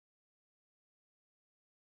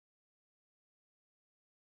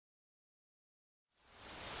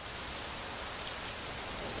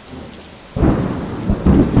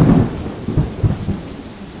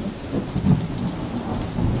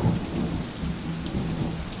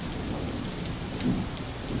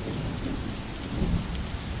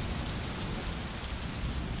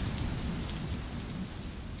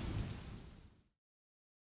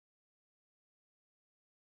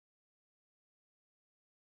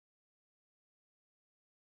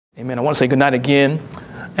Amen. I want to say good night again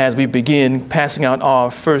as we begin passing out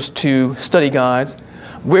our first two study guides.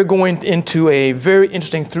 We're going into a very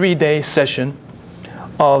interesting 3-day session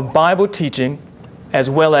of Bible teaching as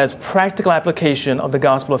well as practical application of the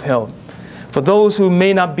gospel of health. For those who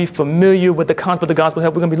may not be familiar with the concept of the gospel of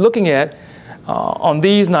health, we're going to be looking at on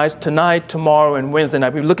these nights, tonight, tomorrow, and Wednesday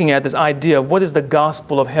night, we're looking at this idea of what is the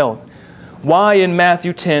gospel of health. Why in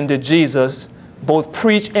Matthew 10 did Jesus both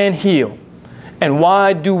preach and heal? And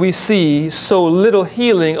why do we see so little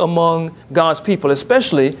healing among God's people?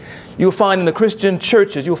 Especially, you'll find in the Christian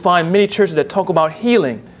churches, you'll find many churches that talk about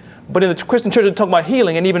healing. But in the Christian churches that talk about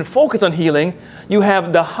healing and even focus on healing, you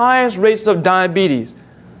have the highest rates of diabetes,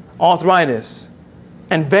 arthritis,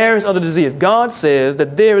 and various other diseases. God says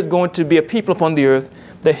that there is going to be a people upon the earth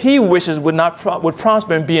that He wishes would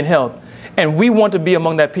prosper and be in health. And we want to be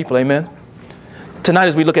among that people, amen? Tonight,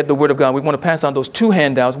 as we look at the Word of God, we want to pass on those two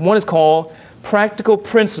handouts. One is called Practical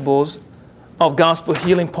Principles of Gospel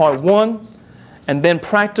Healing Part 1, and then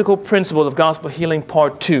Practical Principles of Gospel Healing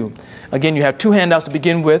Part 2. Again, you have two handouts to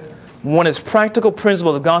begin with. One is Practical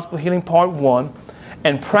Principles of Gospel Healing Part 1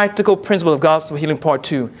 and Practical Principles of Gospel Healing Part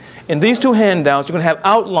 2. In these two handouts, you're going to have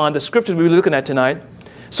outlined the scriptures we'll be looking at tonight.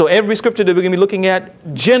 So every scripture that we're going to be looking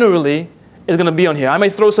at generally is going to be on here. I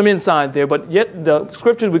may throw some inside there, but yet the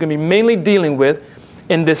scriptures we're going to be mainly dealing with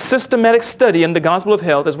in this systematic study in the gospel of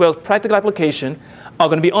health, as well as practical application, are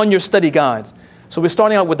going to be on your study guides. So we're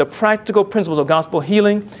starting out with the practical principles of gospel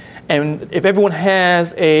healing. And if everyone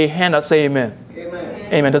has a handout, say amen.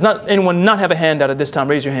 Amen. Amen. Does not anyone not have a handout at this time?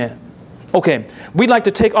 Raise your hand. Okay. We'd like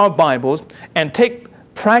to take our Bibles and take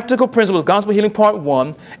Practical Principles of Gospel Healing Part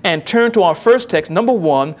 1 and turn to our first text, number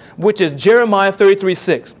 1, which is Jeremiah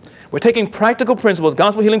 33:6. We're taking Practical Principles of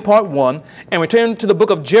Gospel Healing Part 1 and we turn to the book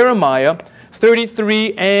of Jeremiah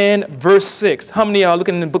 33 and verse 6. How many are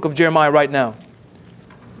looking in the book of Jeremiah right now?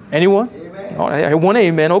 Anyone? Amen. Oh, I hear one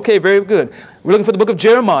amen. Okay, very good. We're looking for the book of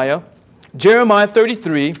Jeremiah, Jeremiah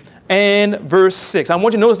 33 and verse 6. I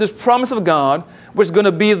want you to notice this promise of God, which is going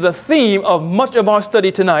to be the theme of much of our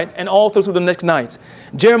study tonight and all through the next nights.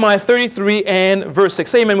 Jeremiah 33 and verse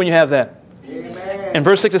 6. Say amen when you have that. Amen. In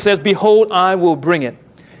verse 6 it says, "Behold, I will bring it,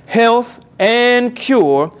 health and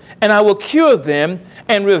cure, and I will cure them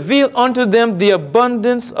and reveal unto them the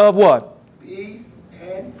abundance of" what? Peace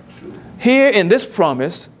and truth. Here in this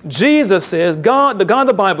promise, Jesus says, the God of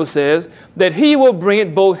the Bible says that He will bring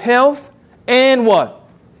it both health and what?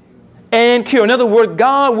 And cure. In other words,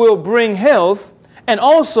 God will bring health, and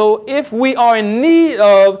also if we are in need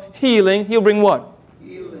of healing, He'll bring what?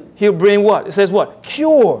 Healing. He'll bring what? It says what?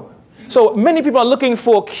 Cure. So many people are looking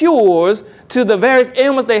for cures to the various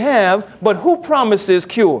ailments they have, but who promises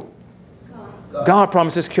cure? God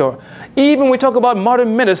promises cure. Even when we talk about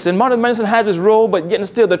modern medicine has its role, but yet and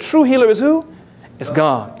still the true healer is who? It's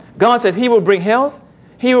God. God said He will bring health,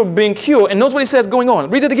 He will bring cure. And notice what He says going on.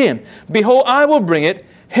 Read it again. "Behold, I will bring it,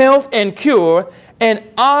 health and cure, and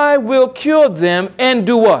I will cure them and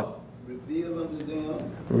do what?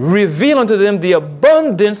 Reveal unto them the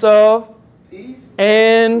abundance of peace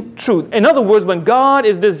and truth." In other words, when God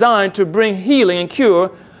is designed to bring healing and cure,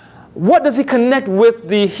 what does He connect with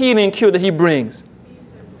the healing and cure that He brings?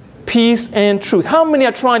 Peace and truth. How many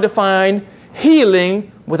are trying to find healing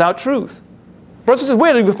without truth? Brothers and sisters,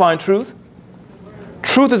 where do we find truth?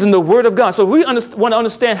 Truth is in the Word of God. So if we want to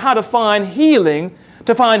understand how to find healing,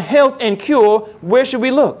 to find health and cure, where should we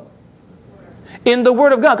look? In the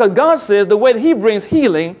Word of God. Because God says the way that He brings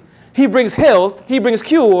healing, He brings health, He brings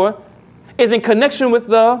cure, is in connection with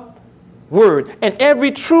the Word. And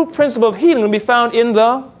every true principle of healing will be found in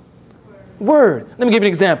the Word. Let me give you an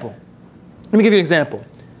example.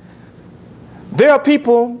 There are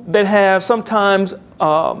people that have sometimes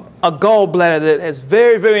a gallbladder that is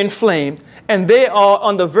very, very inflamed, and they are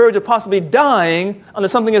on the verge of possibly dying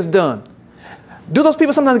unless something is done. Do those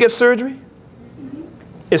people sometimes get surgery?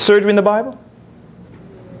 Is surgery in the Bible?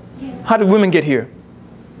 How did women get here?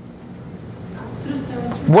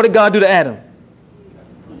 What did God do to Adam?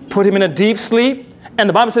 Put him in a deep sleep. And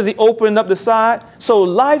the Bible says He opened up the side. So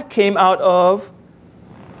life came out of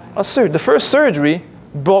a surgery. The first surgery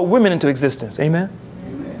brought women into existence. Amen?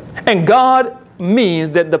 Amen. And God means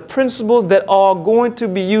that the principles that are going to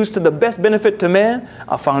be used to the best benefit to man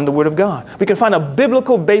are found in the Word of God. We can find a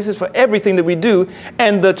biblical basis for everything that we do.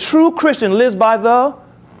 And the true Christian lives by the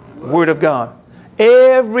Word of God.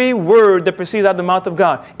 Every word that proceeds out of the mouth of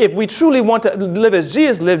God. If we truly want to live as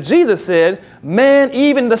Jesus lived, Jesus said, "Man,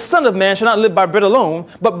 even the Son of Man shall not live by bread alone,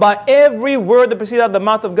 but by every word that proceeds out of the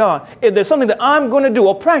mouth of God." If there's something that I'm going to do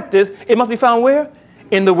or practice, it must be found where?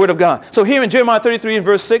 In the Word of God. So here in Jeremiah 33 and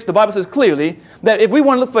verse 6, the Bible says clearly that if we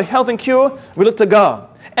want to look for health and cure, we look to God.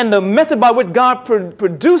 And the method by which God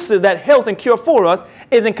produces that health and cure for us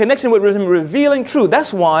is in connection with Him revealing truth.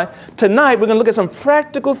 That's why tonight we're going to look at some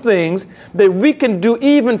practical things that we can do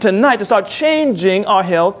even tonight to start changing our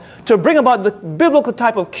health, to bring about the biblical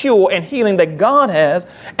type of cure and healing that God has.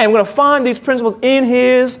 And we're going to find these principles in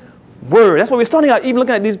His Word. That's why we're starting out even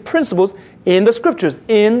looking at these principles in the Scriptures,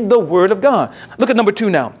 in the Word of God. Look at number 2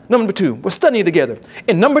 now. Number 2, we're studying together.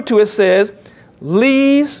 In number 2, it says,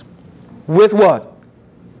 leaves with what?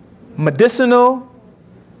 Medicinal.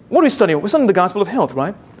 What are we studying? We're studying the gospel of health,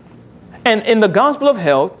 right? And in the gospel of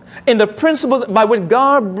health, in the principles by which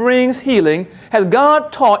God brings healing, has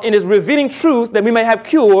God taught in His revealing truth that we may have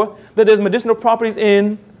cure, that there's medicinal properties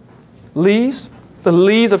in leaves, the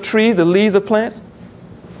leaves of trees, the leaves of plants?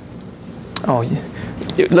 Oh, yeah.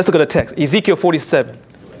 Let's look at the text. Ezekiel 47.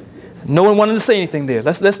 No one wanted to say anything there.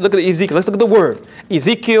 Let's look at Ezekiel. Let's look at the word.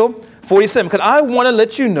 Ezekiel 47. Because I want to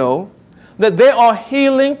let you know that there are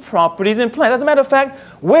healing properties in plants. As a matter of fact,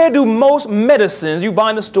 where do most medicines you buy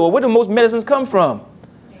in the store, where do most medicines come from?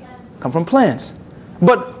 Come from plants.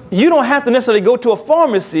 But you don't have to necessarily go to a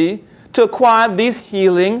pharmacy to acquire these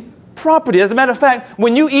healing properties. As a matter of fact,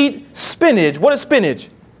 when you eat spinach, what is spinach?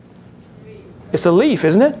 It's a leaf,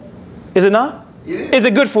 isn't it? Is it not? Is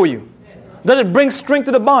it good for you? Does it bring strength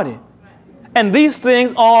to the body? And these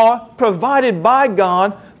things are provided by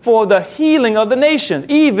God for the healing of the nations,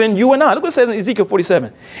 even you and I. Look what it says in Ezekiel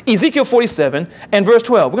 47. Ezekiel 47 and verse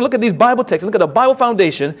 12. We're going to look at these Bible texts, look at the Bible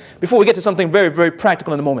foundation before we get to something very, very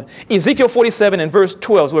practical in a moment. Ezekiel 47 and verse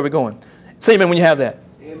 12 is where we're going. Say amen when you have that.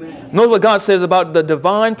 Amen. Notice what God says about the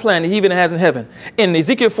divine plan He even has in heaven. In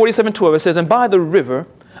Ezekiel 47:12, it says, and by the river,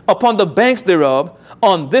 upon the banks thereof,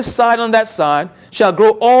 on this side, on that side, shall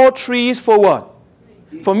grow all trees for what?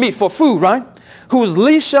 For meat, for food, right? Whose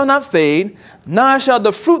leaf shall not fade, neither shall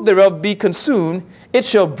the fruit thereof be consumed. It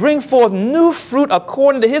shall bring forth new fruit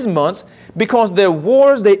according to his months, because their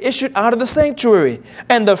waters they issued out of the sanctuary.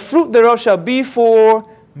 And the fruit thereof shall be for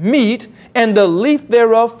meat, and the leaf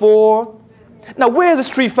thereof for... Now, where is this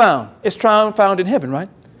tree found? It's found in heaven, right?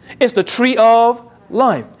 It's the tree of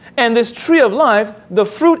life. And this tree of life, the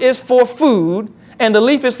fruit is for food, and the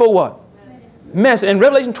leaf is for what? Medicine. And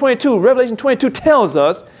Revelation 22 tells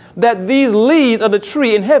us that these leaves of the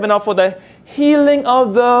tree in heaven are for the healing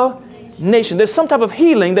of the nation. There's some type of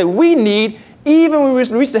healing that we need even when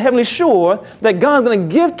we reach the heavenly shore that God's going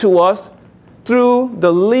to give to us through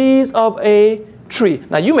the leaves of a tree.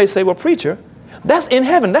 Now, you may say, well, preacher, that's in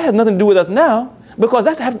heaven. That has nothing to do with us now, because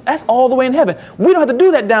that's all the way in heaven. We don't have to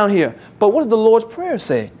do that down here. But what does the Lord's Prayer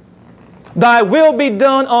say? Thy will be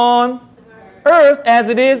done on earth as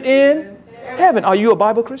it is in heaven. Are you a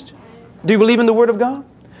Bible Christian? Do you believe in the Word of God?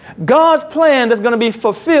 God's plan that's going to be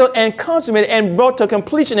fulfilled and consummated and brought to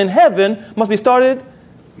completion in heaven must be started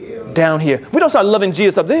down here. We don't start loving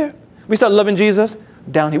Jesus up there. We start loving Jesus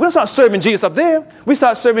down here. We don't start serving Jesus up there. We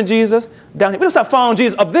start serving Jesus down here. We don't start following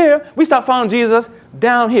Jesus up there. We start following Jesus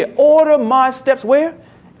down here. Order my steps where?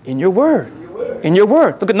 In your Word. In your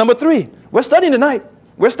Word. Look at number 3. We're studying tonight.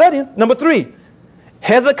 We're studying. Number 3.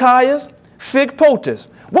 Hezekiah's fig poultice.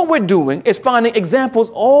 What we're doing is finding examples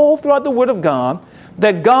all throughout the Word of God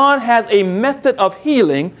that God has a method of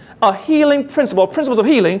healing, a healing principle, principles of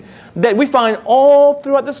healing that we find all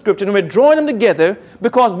throughout the Scripture, and we're drawing them together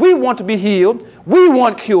because we want to be healed, we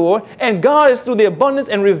want cure, and God is through the abundance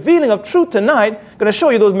and revealing of truth tonight going to show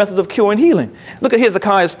you those methods of cure and healing. Look at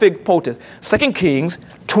Hezekiah's fig poultice. 2 Kings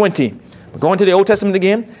 20. We're going to the Old Testament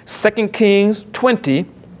again. 2 Kings 20,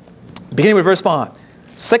 beginning with verse 5.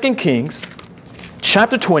 2 Kings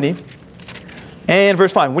chapter 20 and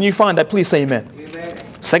verse 5. When you find that, please say amen.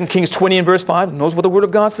 2 Kings 20 and verse 5. Knows what the Word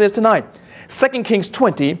of God says tonight. 2 Kings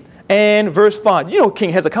 20 and verse 5. You know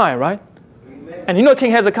King Hezekiah, right? Amen. And you know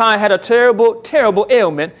King Hezekiah had a terrible, terrible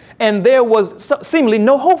ailment, and there was seemingly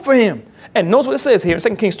no hope for him. And notice what it says here in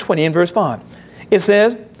 2 Kings 20 and verse 5. It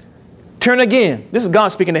says, turn again. This is God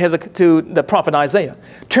speaking to the prophet Isaiah.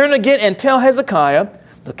 Turn again and tell Hezekiah,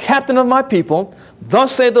 the captain of my people,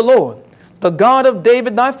 thus saith the Lord, the God of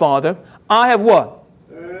David thy father, I have what?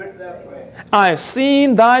 I have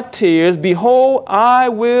seen thy tears. Behold, I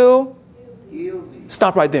will heal thee.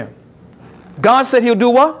 Stop right there. God said he'll do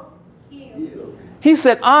what? Heal. He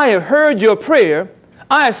said, I have heard your prayer.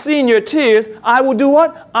 I have seen your tears. I will do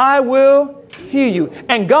what? I will heal you.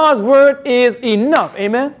 And God's word is enough.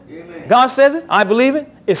 Amen? Amen. God says it. I believe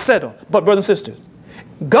it. It's settled. But brothers and sisters,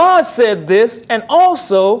 God said this, and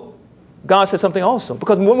also God said something also.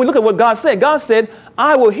 Because when we look at what God said,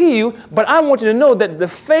 I will heal you, but I want you to know that the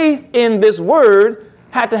faith in this word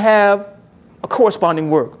had to have a corresponding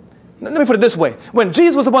work. Let me put it this way. When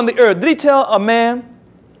Jesus was upon the earth, did he tell a man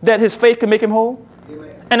that his faith could make him whole?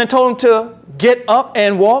 Amen. And then told him to get up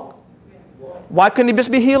and walk? Why couldn't he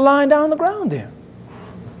just be healed lying down on the ground there?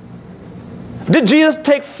 Did Jesus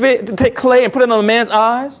take clay and put it on a man's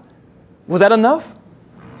eyes? Was that enough?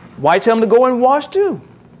 Why tell him to go and wash too?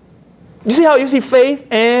 You see how you see faith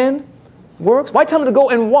and works? Why tell him to go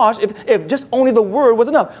and wash if just only the word was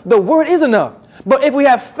enough? The word is enough. But if we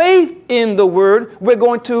have faith in the word, we're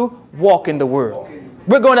going to walk in the word.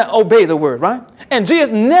 We're going to obey the word, right? And Jesus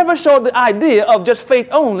never showed the idea of just faith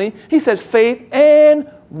only. He says faith and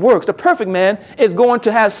works. The perfect man is going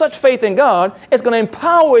to have such faith in God, it's going to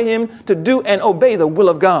empower him to do and obey the will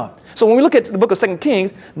of God. So when we look at the book of 2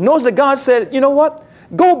 Kings, notice that God said, you know what?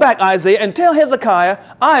 Go back, Isaiah, and tell Hezekiah,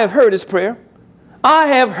 I have heard his prayer. I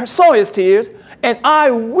have saw his tears, and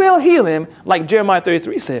I will heal him, like Jeremiah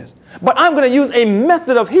 33 says. But I'm going to use a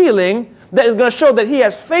method of healing that is going to show that he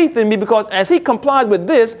has faith in me, because as he complies with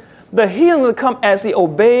this, the healing will come as he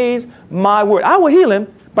obeys my word. I will heal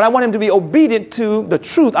him, but I want him to be obedient to the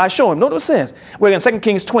truth I show him. Notice what it says. We're in 2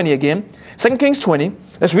 Kings 20 again. 2 Kings 20.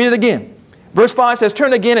 Let's read it again. Verse 5 says,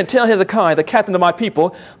 turn again and tell Hezekiah, the captain of my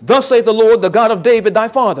people, thus saith the Lord, the God of David, thy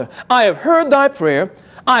father, I have heard thy prayer.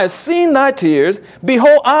 I have seen thy tears.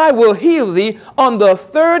 Behold, I will heal thee. On the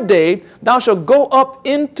third day thou shalt go up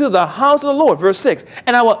into the house of the Lord. Verse 6.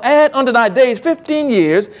 And I will add unto thy days 15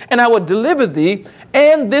 years, and I will deliver thee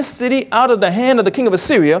and this city out of the hand of the king of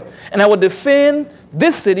Assyria, and I will defend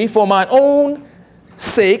this city for mine own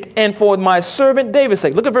sake and for my servant David's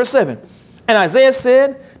sake. Look at verse 7. And Isaiah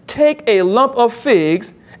said, take a lump of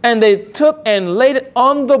figs, and they took and laid it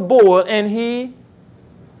on the boil, and he...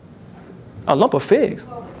 A lump of figs.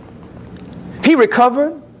 He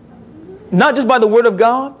recovered, not just by the word of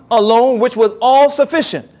God alone, which was all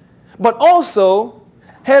sufficient, but also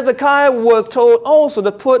Hezekiah was told also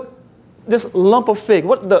to put this lump of fig,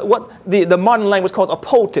 what the modern language calls a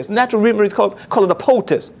poultice, natural remedies call it a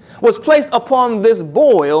poultice, was placed upon this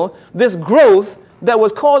boil, this growth that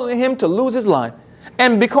was causing him to lose his life.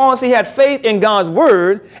 And because he had faith in God's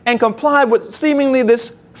word and complied with seemingly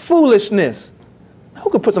this foolishness. Who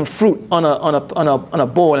could put some fruit on a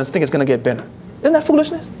boil and think it's going to get better? Isn't that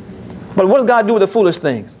foolishness? But what does God do with the foolish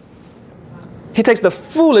things? He takes the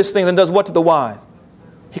foolish things and does what to the wise?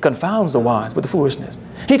 He confounds the wise with the foolishness.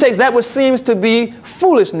 He takes that which seems to be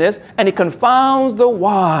foolishness and he confounds the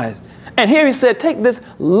wise. And here he said, take this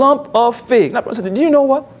lump of fig. Now, do you know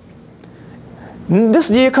what? This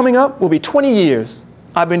year coming up will be 20 years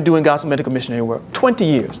I've been doing gospel medical missionary work. 20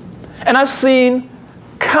 years. And I've seen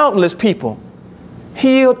countless people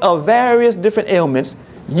healed of various different ailments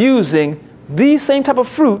using these same type of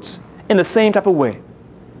fruits in the same type of way.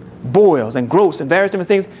 Boils and growths and various different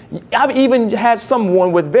things. I've even had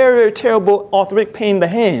someone with very, very terrible arthritic pain in the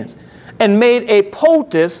hands and made a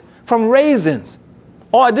poultice from raisins.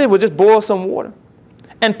 All I did was just boil some water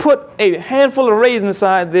and put a handful of raisins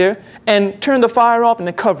inside there and turn the fire off and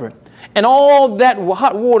then cover it. And all that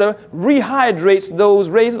hot water rehydrates those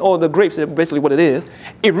raisins, or the grapes, basically what it is.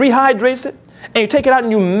 It rehydrates it, and you take it out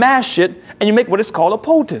and you mash it, and you make what is called a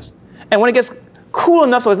poultice. And when it gets cool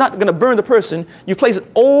enough so it's not going to burn the person, you place it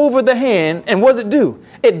over the hand, and what does it do?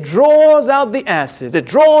 It draws out the acids, it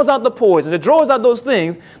draws out the poison, it draws out those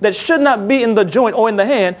things that should not be in the joint or in the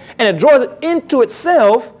hand, and it draws it into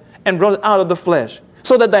itself and draws it out of the flesh.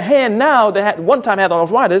 So that the hand now that one time had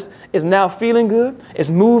arthritis is now feeling good, it's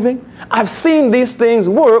moving. I've seen these things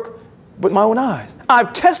work with my own eyes.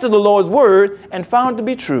 I've tested the Lord's word and found it to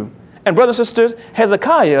be true. And brothers and sisters,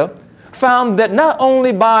 Hezekiah found that not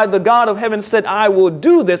only by the God of heaven said, I will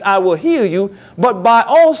do this, I will heal you, but by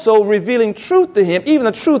also revealing truth to him, even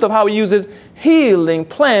the truth of how he uses healing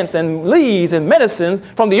plants and leaves and medicines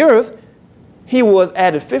from the earth, he was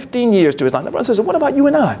added 15 years to his life. Now, brothers and sisters, what about you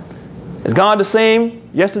and I? Is God the same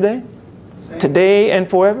yesterday, today, and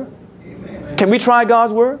forever? Amen. Can we try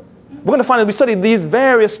God's word? We're going to find as we study these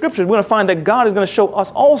various scriptures, we're going to find that God is going to show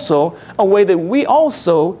us also a way that we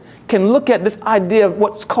also can look at this idea of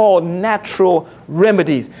what's called natural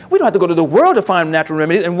remedies. We don't have to go to the world to find natural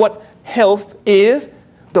remedies and what health is.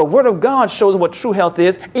 The word of God shows what true health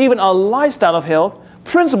is, even a lifestyle of health,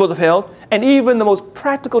 principles of health, and even the most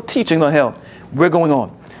practical teaching of health. We're going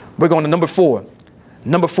on. We're going to number 4.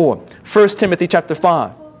 Number 4, 1 Timothy chapter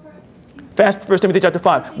 5. 1 Timothy chapter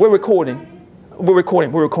 5. We're recording. So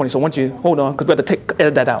I want you to hold on, because we have to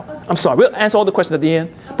edit that out. I'm sorry. We'll answer all the questions at the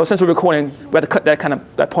end, but since we're recording, we have to cut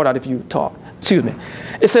that part out if you talk. Excuse me.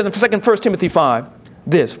 It says in 1 Timothy 5,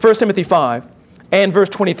 this, 1 Timothy 5 and verse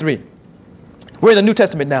 23. We're in the New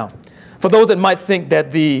Testament now. For those that might think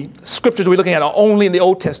that the scriptures we're looking at are only in the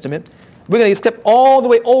Old Testament, We're going to step all the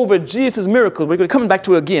way over Jesus' miracles. We're going to come back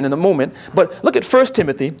to it again in a moment. But look at 1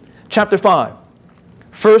 Timothy chapter 5.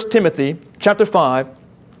 1 Timothy chapter 5,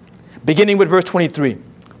 beginning with verse 23.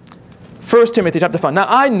 1 Timothy chapter 5. Now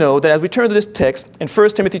I know that as we turn to this text in 1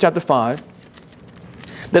 Timothy chapter 5,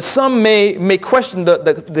 that some may question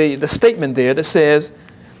the statement there that says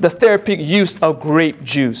the therapeutic use of grape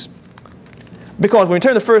juice. Because when we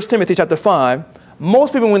turn to 1 Timothy chapter 5,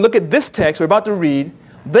 most people, when we look at this text we're about to read,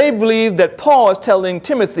 they believe that Paul is telling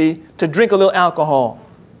Timothy to drink a little alcohol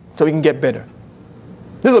so he can get better.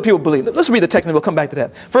 This is what people believe. Let's read the text and we'll come back to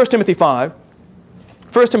that. 1 Timothy 5.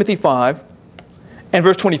 1 Timothy 5 and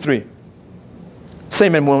verse 23. Say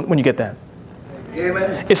amen when you get that.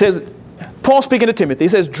 Amen. It says, Paul speaking to Timothy, he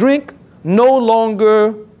says, drink no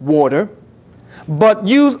longer water, but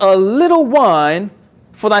use a little wine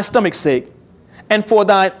for thy stomach's sake and for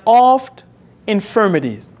thine oft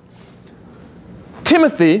infirmities.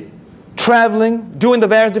 Timothy, traveling, doing the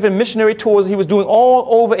various different missionary tours he was doing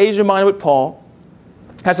all over Asia Minor with Paul,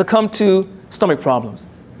 has succumbed to stomach problems.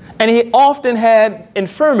 And he often had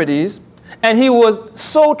infirmities, and he was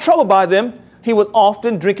so troubled by them, he was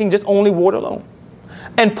often drinking just only water alone.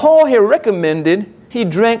 And Paul here recommended he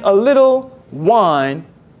drank a little wine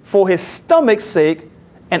for his stomach's sake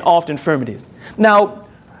and oft infirmities. Now,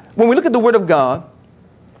 when we look at the Word of God,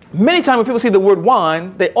 many times when people see the word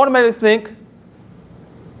wine, they automatically think,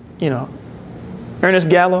 Ernest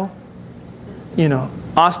Gallo,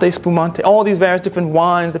 Asti Spumante, all these various different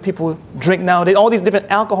wines that people drink nowadays, all these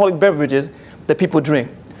different alcoholic beverages that people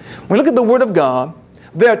drink. When we look at the Word of God,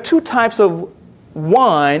 there are two types of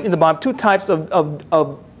wine in the Bible, two types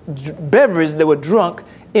of beverages that were drunk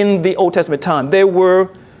in the Old Testament time. There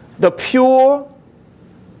were the pure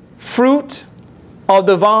fruit of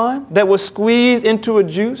the vine that was squeezed into a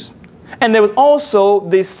juice. And there was also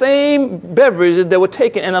the same beverages that were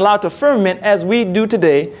taken and allowed to ferment as we do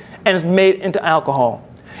today and is made into alcohol.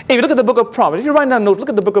 If you look at the book of Proverbs, if you write down notes, look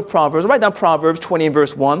at the book of Proverbs, write down Proverbs 20 and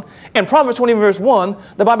verse 1. In Proverbs 20 and verse 1,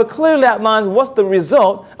 the Bible clearly outlines what's the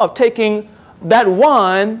result of taking that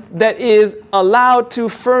wine that is allowed to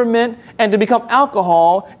ferment and to become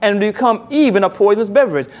alcohol and become even a poisonous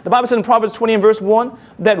beverage. The Bible says in Proverbs 20 and verse 1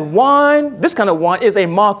 that wine, this kind of wine, is a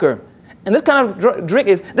mocker. And this kind of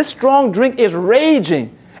this strong drink is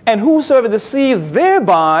raging. And whosoever deceives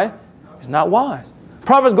thereby is not wise.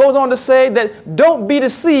 Proverbs goes on to say that don't be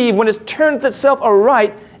deceived when it turns itself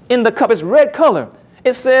aright in the cup. It's red color.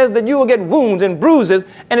 It says that you will get wounds and bruises.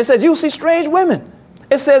 And it says you'll see strange women.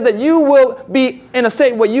 It says that you will be in a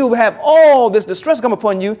state where you have all this distress come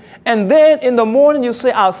upon you. And then in the morning you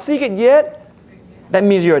say, I'll seek it yet. That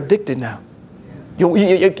means you're addicted now.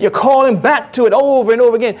 You're calling back to it over and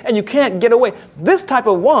over again, and you can't get away. This type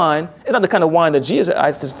of wine is not the kind of wine that Jesus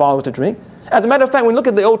asked his followers to drink. As a matter of fact, when we look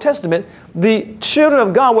at the Old Testament, the children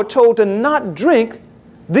of God were told to not drink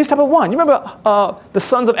this type of wine. You remember the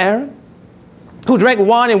sons of Aaron who drank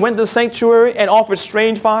wine and went to the sanctuary and offered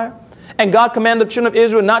strange fire? And God commanded the children of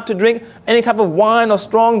Israel not to drink any type of wine or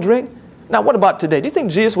strong drink. Now, what about today? Do you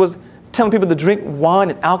think Jesus was telling people to drink wine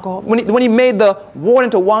and alcohol? When he made the water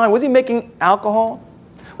into wine, was he making alcohol?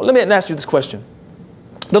 Well, let me ask you this question.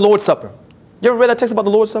 The Lord's Supper. You ever read that text about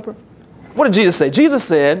the Lord's Supper? What did Jesus say? Jesus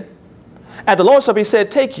said, at the Lord's Supper, he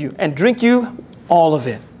said, take you and drink you all of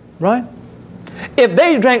it, right? If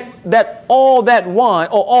they drank all that wine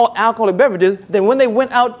or all alcoholic beverages, then when they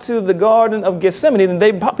went out to the Garden of Gethsemane, then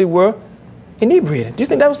they probably were inebriated. Do you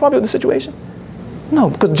think that was probably the situation? No,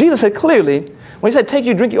 because Jesus said clearly, when he said, take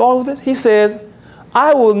you, drink you all of this, he says,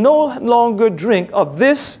 I will no longer drink of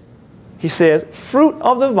this, he says, fruit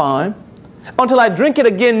of the vine, until I drink it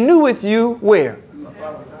again new with you, where?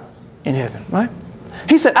 In heaven, right?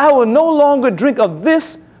 He said, I will no longer drink of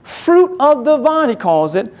this fruit of the vine, he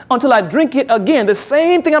calls it, until I drink it again. The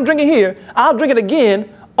same thing I'm drinking here, I'll drink it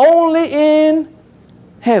again only in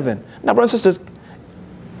heaven. Now, brothers and sisters,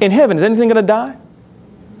 in heaven, is anything going to die?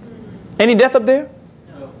 Any death up there?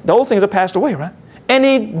 No. The old things are passed away, right?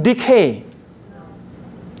 Any decay? No.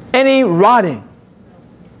 Any rotting?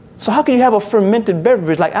 So how can you have a fermented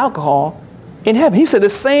beverage like alcohol in heaven? He said the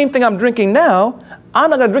same thing I'm drinking now, I'm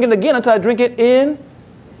not going to drink it again until I drink it in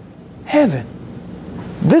heaven.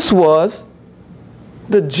 This was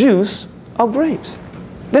the juice of grapes.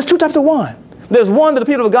 There's two types of wine. There's one that the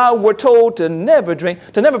people of God were told to never drink,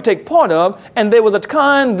 to never take part of, and there was a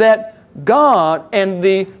kind that God and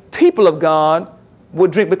the people of God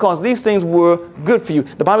would drink because these things were good for you.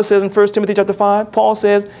 The Bible says in 1 Timothy chapter 5, Paul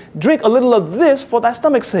says, drink a little of this for thy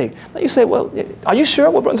stomach's sake. Now you say, well, are you sure?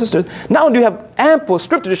 Well, brothers and sisters, not only do you have ample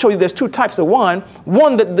scripture to show you there's two types of wine,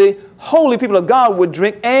 one that the holy people of God would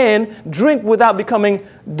drink and drink without becoming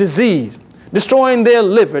diseased, destroying their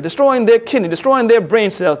liver, destroying their kidney, destroying their brain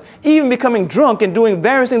cells, even becoming drunk and doing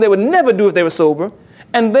various things they would never do if they were sober.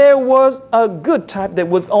 And there was a good type that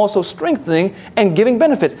was also strengthening and giving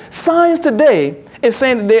benefits. Science today is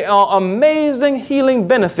saying that there are amazing healing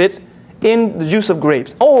benefits in the juice of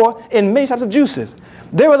grapes or in many types of juices.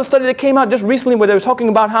 There was a study that came out just recently where they were talking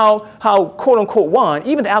about how quote-unquote wine,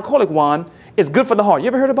 even the alcoholic wine, is good for the heart. You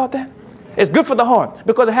ever heard about that? It's good for the heart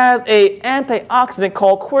because it has an antioxidant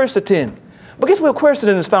called quercetin. But guess where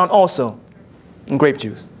quercetin is found also? In grape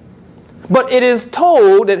juice. But it is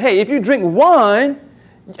told that, hey, if you drink wine,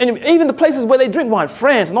 and even the places where they drink wine,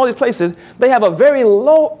 France and all these places, they have a very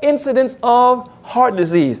low incidence of heart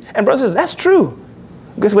disease. And brothers, that's true.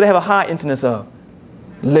 Guess what they have a high incidence of?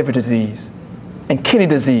 Liver disease and kidney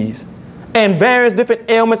disease and various different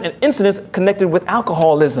ailments and incidents connected with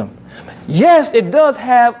alcoholism. Yes, it does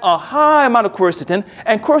have a high amount of quercetin,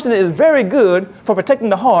 and quercetin is very good for protecting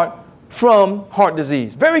the heart from heart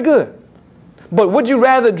disease. Very good. But would you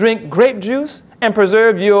rather drink grape juice and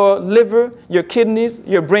preserve your liver, your kidneys,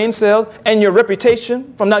 your brain cells, and your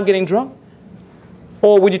reputation from not getting drunk?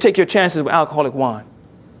 Or would you take your chances with alcoholic wine?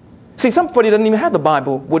 See, somebody that doesn't even have the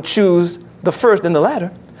Bible would choose the first and the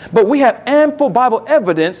latter. But we have ample Bible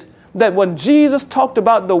evidence that when Jesus talked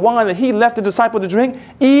about the wine that he left the disciple to drink,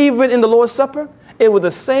 even in the Lord's Supper, it was the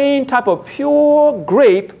same type of pure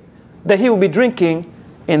grape that he would be drinking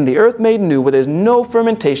in the earth made new, where there's no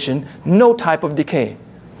fermentation, no type of decay.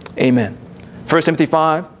 Amen. 1 Timothy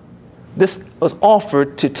 5, this was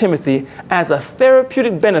offered to Timothy as a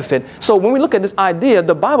therapeutic benefit. So when we look at this idea,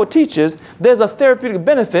 the Bible teaches there's a therapeutic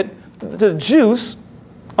benefit to the juice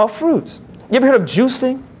of fruits. You ever heard of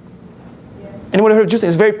juicing? Yes. Anyone heard of juicing?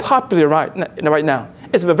 It's very popular right now.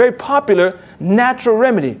 It's a very popular natural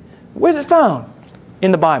remedy. Where's it found?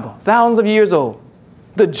 In the Bible, thousands of years old.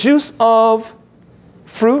 The juice of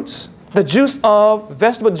fruits, the juice of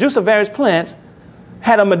vegetables, the juice of various plants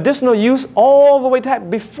had a medicinal use all the way back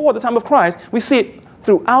before the time of Christ. We see it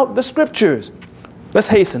throughout the scriptures. Let's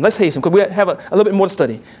hasten, because we have a little bit more to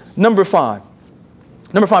study. Number five,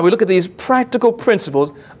 we look at these practical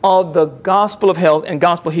principles of the gospel of health and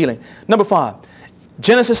gospel healing. Number 5,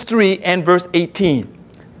 Genesis 3 and verse 18.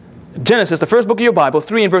 Genesis, the first book of your Bible,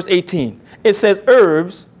 3 and verse 18. It says,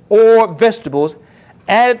 herbs or vegetables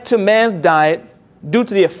added to man's diet due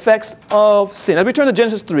to the effects of sin. As we turn to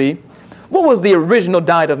Genesis 3, what was the original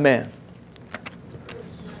diet of man?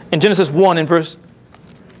 In Genesis 1 and verse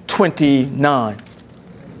 29.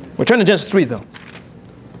 We're turning to Genesis 3 though.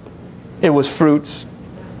 It was fruits,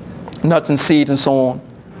 nuts and seeds and so on.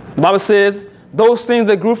 The Bible says those things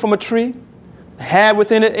that grew from a tree had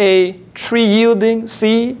within it a tree yielding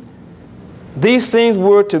seed. These things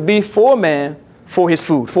were to be for man, for his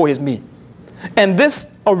food, for his meat. And this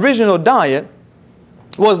original diet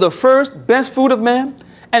was the first best food of man.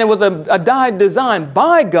 And it was a diet designed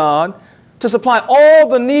by God to supply all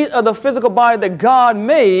the needs of the physical body that God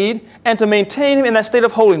made and to maintain him in that state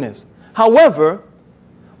of holiness. However,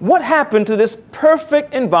 what happened to this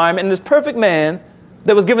perfect environment and this perfect man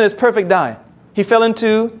that was given this perfect diet? He fell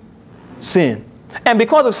into sin. And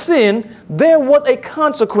because of sin, there was a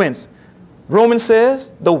consequence. Romans says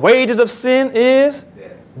the wages of sin is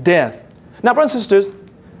death. Now, brothers and sisters,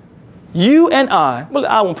 you and I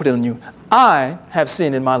won't put it on you. I have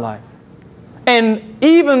sinned in my life. And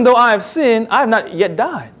even though I have sinned, I have not yet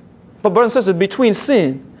died. But brothers and sisters, between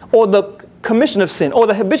sin or the commission of sin or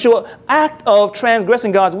the habitual act of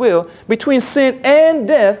transgressing God's will, between sin and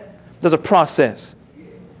death, there's a process.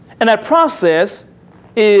 And that process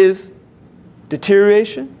is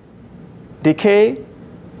deterioration, decay,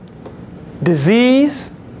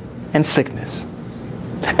 disease, and sickness.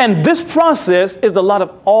 And this process is the lot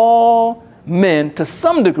of all men to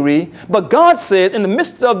some degree, but God says in the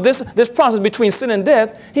midst of this process between sin and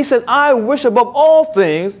death, he says, I wish above all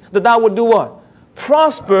things that thou would do what?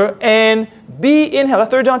 Prosper and be in health.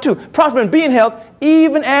 That's 3 John 2. Prosper and be in health,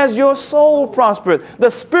 even as your soul prospers. The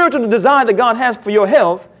spiritual desire that God has for your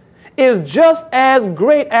health is just as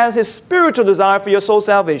great as his spiritual desire for your soul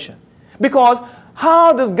salvation. Because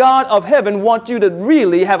how does God of heaven want you to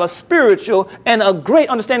really have a spiritual and a great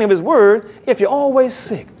understanding of his word if you're always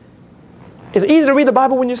sick? Is it easy to read the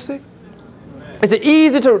Bible when you're sick? Is it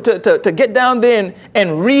easy to get down there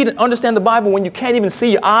and read and understand the Bible when you can't even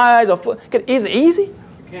see your eyes or foot? Is it easy?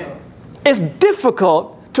 It's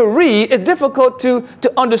difficult to read. It's difficult to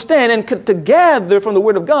understand and to gather from the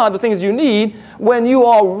Word of God the things you need when you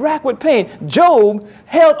are racked with pain. Job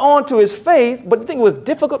held on to his faith, but the thing was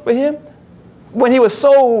difficult for him when he was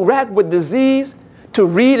so racked with disease to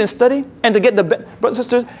read and study and to get the brothers and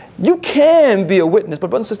sisters. You can be a witness, but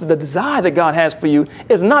brothers and sisters, the desire that God has for you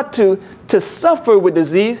is not to suffer with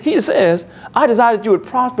disease. He says, I desire that you would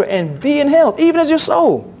prosper and be in health, even as your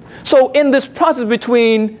soul. So in this process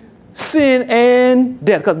between sin and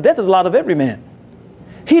death, because death is a lot of every man,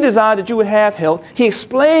 he desired that you would have health. He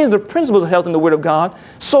explains the principles of health in the Word of God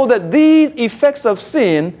so that these effects of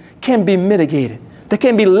sin can be mitigated, that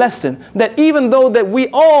can be lessened, that even though that we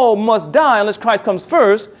all must die unless Christ comes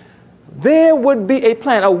first, there would be a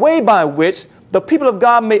plan, a way by which the people of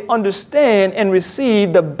God may understand and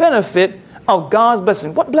receive the benefit of God's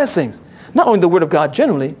blessing. What blessings? Not only the Word of God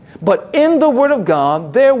generally, but in the Word of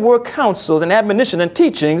God, there were counsels and admonition and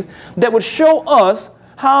teachings that would show us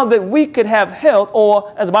how that we could have health,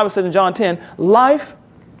 or as the Bible says in John 10, life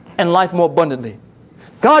and life more abundantly.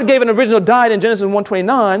 God gave an original diet in Genesis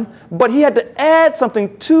 1:29, but he had to add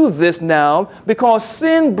something to this now because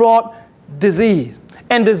sin brought disease.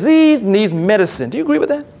 And disease needs medicine. Do you agree with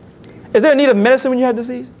that? Is there a need of medicine when you have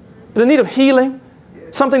disease? Is there a need of healing?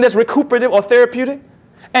 Something that's recuperative or therapeutic?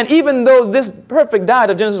 And even though this perfect diet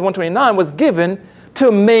of Genesis 1:29 was given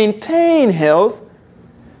to maintain health,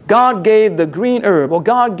 God gave the green herb, or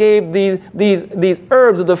God gave these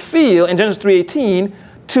herbs of the field in Genesis 3:18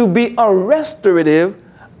 to be a restorative,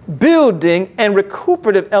 building, and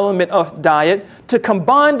recuperative element of diet to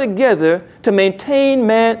combine together to maintain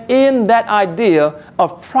man in that idea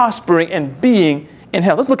of prospering and being in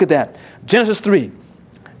health. Let's look at that. Genesis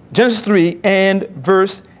 3 and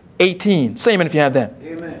verse 18. Say amen if you have that.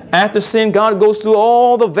 Amen. After sin, God goes through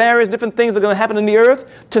all the various different things that are going to happen in the earth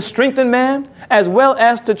to strengthen man, as well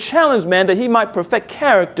as to challenge man that he might perfect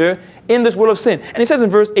character in this world of sin. And he says in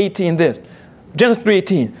verse 18 this, Genesis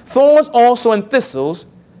 3:18, thorns also and thistles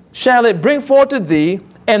shall it bring forth to thee,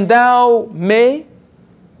 and thou may,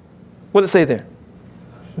 what does it say there?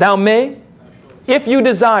 Thou may, if you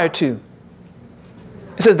desire to.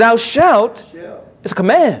 It says, thou shalt, it's a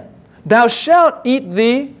command. Thou shalt eat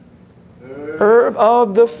the herb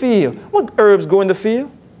of the field. What herbs go in the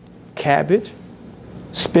field? Cabbage,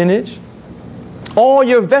 spinach. All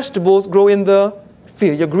your vegetables grow in the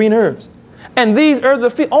field, your green herbs. And these herbs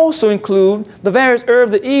of the field also include the various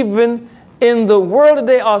herbs that even in the world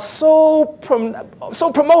today are so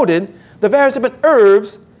promoted, the various different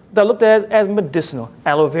herbs that are looked at as medicinal.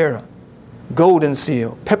 Aloe vera, golden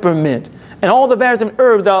seal, peppermint, and all the various different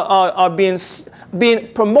herbs that are being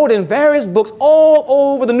promoted in various books all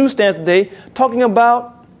over the newsstands today, talking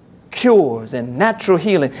about cures and natural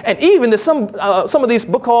healing. And even there's some of these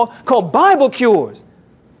books called Bible cures.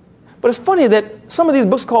 But it's funny that some of these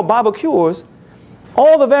books called Bible cures,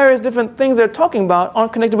 all the various different things they're talking about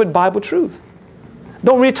aren't connected with Bible truth.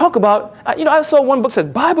 Don't really talk about, I saw one book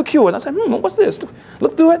said Bible cures. I said, what's this?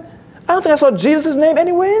 Look through it. I don't think I saw Jesus' name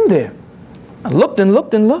anywhere in there. I looked and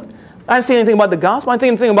looked and looked. I didn't see anything about the gospel. I didn't see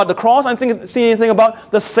anything about the cross. I didn't see anything about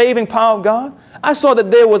the saving power of God. I saw that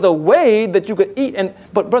there was a way that you could eat.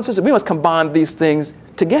 But brothers and sisters, we must combine these things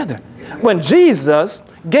together. When Jesus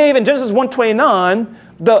gave in Genesis 1:29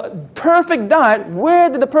 the perfect diet, where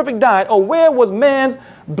did the perfect diet, or where was man's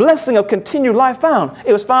blessing of continued life found?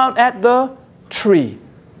 It was found at the tree.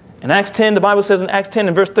 In Acts 10, the Bible says in Acts 10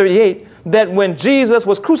 and verse 38 that when Jesus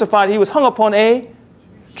was crucified, he was hung upon a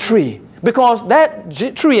tree. Because that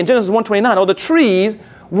tree in Genesis 1:29, or the trees,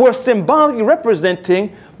 were symbolically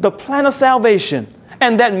representing the plan of salvation.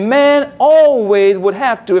 And that man always would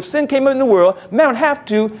have to, if sin came into the world, man would have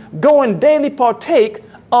to go and daily partake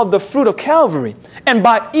of the fruit of Calvary. And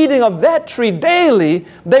by eating of that tree daily,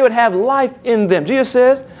 they would have life in them. Jesus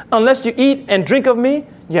says, unless you eat and drink of me,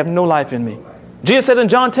 you have no life in me. Jesus says in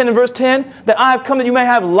John 10 and verse 10 that I have come that you may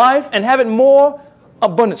have life and have it more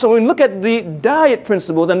abundant. So when we look at the diet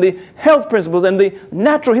principles and the health principles and the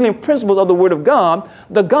natural healing principles of the Word of God,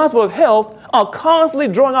 the gospel of health are constantly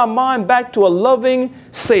drawing our mind back to a loving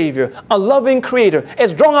Savior, a loving Creator.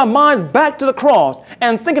 It's drawing our minds back to the cross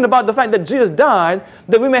and thinking about the fact that Jesus died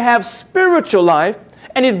that we may have spiritual life,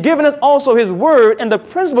 and He's given us also His Word and the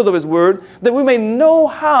principles of His Word that we may know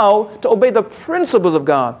how to obey the principles of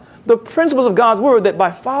God. The principles of God's Word, that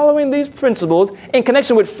by following these principles in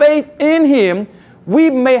connection with faith in Him,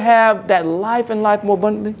 we may have that life and life more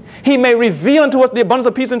abundantly. He may reveal unto us the abundance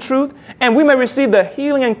of peace and truth, and we may receive the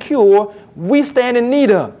healing and cure we stand in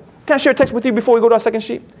need of. Can I share a text with you before we go to our second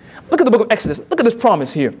sheet? Look at the book of Exodus. Look at this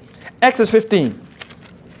promise here. Exodus 15.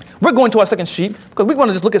 We're going to our second sheet because we want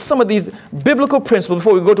to just look at some of these biblical principles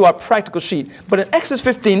before we go to our practical sheet. But in Exodus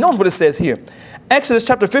 15, notice what it says here. Exodus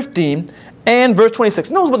chapter 15 and verse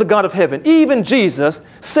 26. Notice what the God of heaven, even Jesus,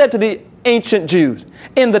 said to the ancient Jews.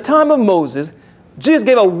 In the time of Moses, Jesus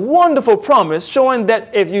gave a wonderful promise showing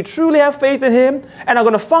that if you truly have faith in him and are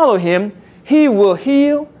going to follow him, he will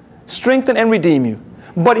heal, strengthen, and redeem you.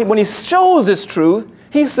 But when he shows this truth,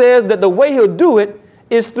 he says that the way he'll do it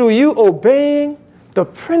is through you obeying the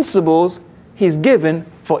principles he's given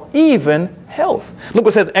for even health. Look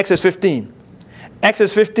what it says in Exodus 15.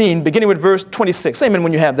 Exodus 15, beginning with verse 26. Say amen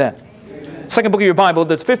when you have that. Amen. Second book of your Bible,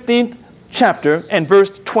 the 15th chapter and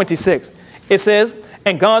verse 26. It says,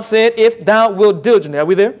 and God said, if thou wilt diligently, are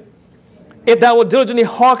we there? If thou wilt diligently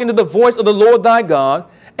hearken to the voice of the Lord thy God,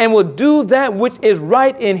 and will do that which is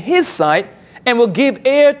right in his sight, and will give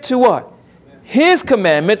ear to what? His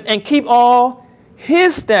commandments, and keep all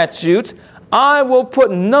his statutes, I will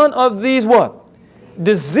put none of these what?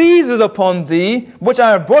 Diseases upon thee, which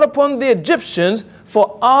I have brought upon the Egyptians,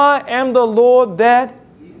 for I am the Lord that...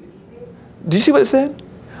 Do you see what it said?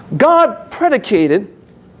 God predicated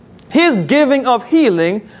his giving of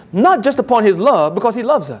healing, not just upon his love, because he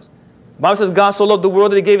loves us. The Bible says God so loved the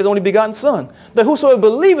world that he gave his only begotten son, that whosoever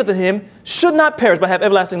believeth in him should not perish but have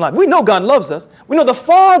everlasting life. We know God loves us. We know the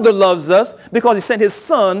Father loves us because he sent his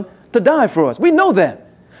son to die for us. We know that.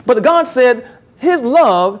 But God said his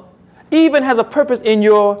love even has a purpose in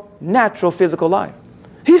your natural physical life.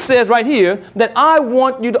 He says right here that I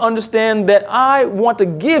want you to understand that I want to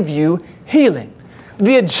give you healing.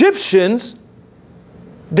 The Egyptians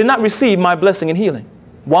did not receive my blessing and healing.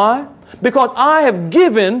 Why? Because I have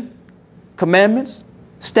given commandments,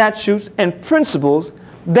 statutes, and principles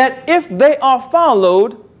that if they are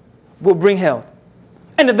followed will bring health.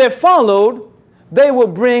 And if they're followed, they will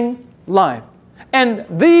bring life. And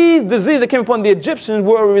these diseases that came upon the Egyptians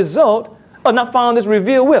were a result of not following this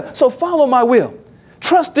revealed will. So follow my will.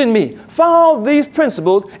 Trust in me. Follow these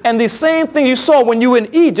principles, and the same thing you saw when you were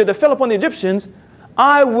in Egypt that fell upon the Egyptians,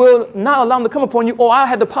 I will not allow them to come upon you, or I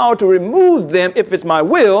have the power to remove them if it's my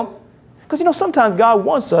will. Because, you know, sometimes God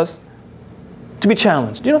wants us to be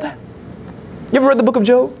challenged. Do you know that? You ever read the book of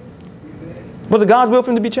Job? Was it God's will for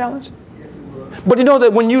him to be challenged? Yes, it was. But you know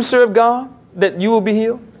that when you serve God, that you will be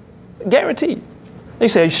healed? Guaranteed. You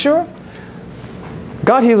say, are you sure?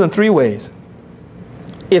 God heals in three ways.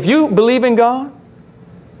 If you believe in God,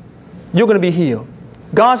 you're going to be healed.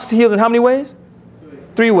 God heals in how many ways?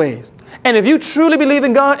 Three ways. And if you truly believe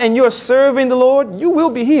in God and you're serving the Lord, you will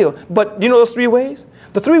be healed. But you know those three ways?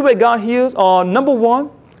 The three ways God heals are, number one,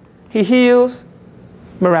 he heals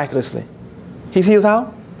miraculously. He heals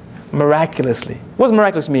how? Miraculously. What does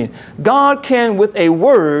miraculous mean? God can, with a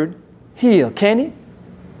word, heal. Can he?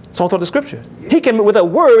 It's all through the scriptures. He can, with a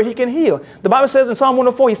word, he can heal. The Bible says in Psalm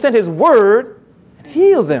 104, he sent his word and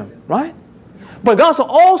healed them, right? But God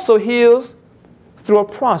also heals through a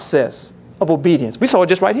process of obedience. We saw it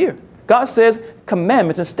just right here. God says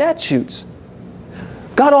commandments and statutes.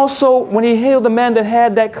 God also, when he healed the man that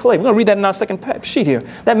had that clay, we're going to read that in our second sheet here.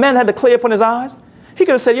 That man that had the clay upon his eyes, he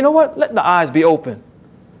could have said, you know what, let the eyes be open.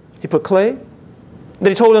 He put clay.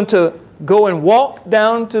 Then he told him to go and walk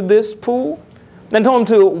down to this pool. Then told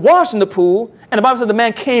him to wash in the pool. And the Bible said the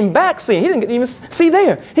man came back seeing. He didn't even see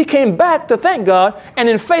there. He came back to thank God. And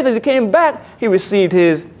in faith, as he came back, he received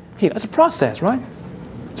his healing. It's a process, right?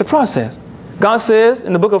 It's a process. God says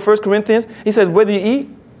in the book of 1 Corinthians, he says, whether you eat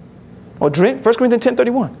or drink, 1 Corinthians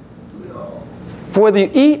 10:31. For whether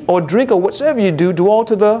you eat or drink or whatever you do, do all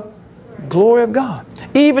to the glory of God.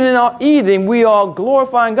 Even in our eating, we are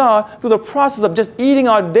glorifying God through the process of just eating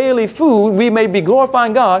our daily food. We may be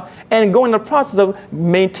glorifying God and going in the process of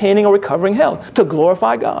maintaining or recovering health to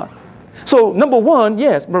glorify God. So number one,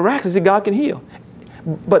 yes, miraculously God can heal.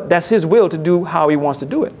 But that's his will to do how he wants to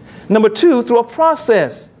do it. Number two, through a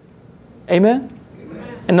process. Amen?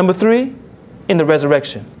 Amen. And number three, in the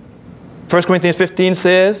resurrection. 1 Corinthians 15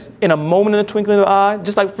 says, in a moment, in a twinkling of an eye,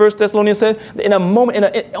 just like 1 Thessalonians said, in a moment,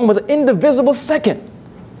 in almost an indivisible second,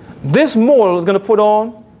 this mortal is going to put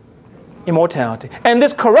on immortality. And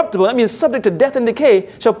this corruptible, that means subject to death and decay,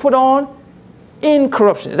 shall put on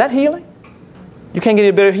incorruption. Is that healing? You can't get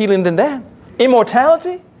any better healing than that.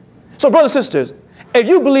 Immortality? So brothers and sisters, if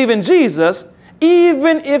you believe in Jesus,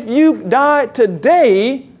 even if you die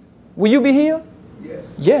today, will you be healed?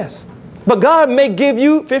 Yes. Yes. But God may give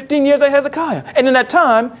you 15 years like Hezekiah. And in that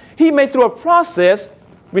time, he may, through a process,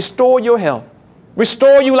 restore your health.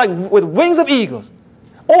 Restore you like with wings of eagles.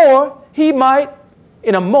 Or he might,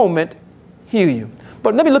 in a moment, heal you.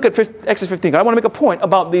 But let me look at Exodus 15. I want to make a point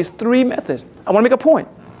about these three methods. I want to make a point.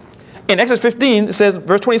 In Exodus 15, it says,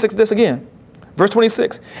 verse 26, this again. Verse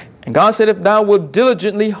 26. And God said, if thou wilt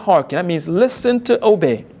diligently hearken, that means listen to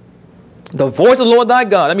obey the voice of the Lord thy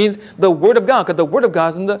God. That means the word of God, because the word of God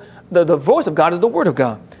is in the voice of God is the word of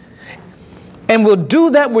God. And will do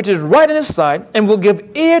that which is right in his sight, and will give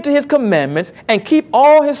ear to his commandments, and keep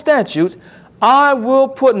all his statutes, I will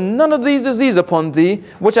put none of these diseases upon thee,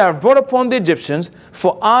 which I have brought upon the Egyptians,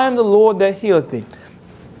 for I am the Lord that healeth thee.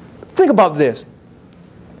 Think about this.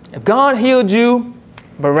 If God healed you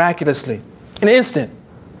miraculously, in an instant,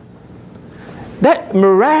 that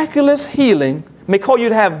miraculous healing may call you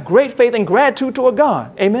to have great faith and gratitude toward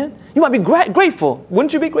God. Amen? You might be grateful.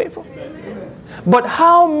 Wouldn't you be grateful? Amen. But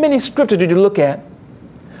how many scriptures did you look at?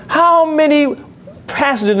 How many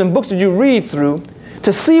passages and books did you read through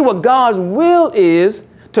to see what God's will is,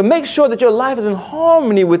 to make sure that your life is in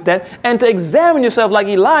harmony with that, and to examine yourself like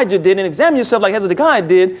Elijah did, and examine yourself like Hezekiah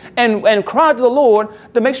did, and cry to the Lord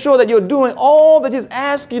to make sure that you're doing all that He's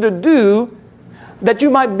asked you to do, that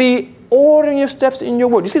you might be ordering your steps in your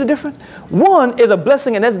word. You see the difference? One is a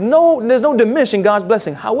blessing, and there's no diminishing God's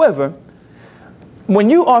blessing. However, when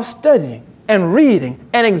you are studying and reading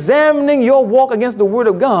and examining your walk against the word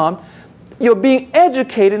of God, you're being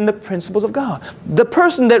educated in the principles of God. The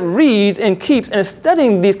person that reads and keeps and is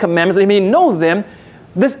studying these commandments, that he may know them,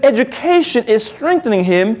 this education is strengthening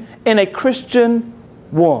him in a Christian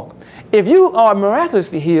walk. If you are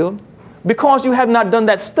miraculously healed because you have not done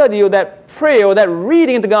that study or that prayer or that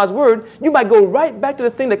reading into God's word, you might go right back to the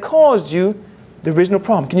thing that caused you the original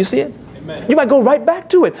problem. Can you see it? Amen. You might go right back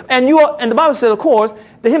to it. And the Bible says, of course,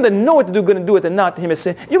 to him that knoweth to do good and doeth it not, to him is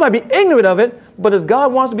sin. You might be ignorant of it, but does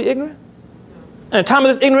God want us to be ignorant? And at the time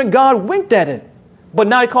of this ignorant, God winked at it. But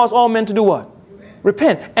now He calls all men to do what?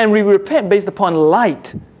 Repent. And we repent based upon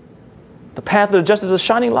light. The path of the justice is a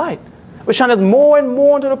shining light. We're shining more and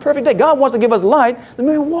more into the perfect day. God wants to give us light, then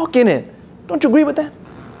we walk in it. Don't you agree with that?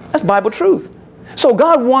 That's Bible truth. So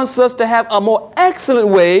God wants us to have a more excellent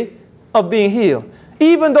way of being healed.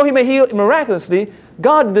 Even though He may heal miraculously,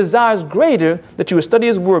 God desires greater that you would study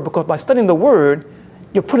His word, because by studying the word,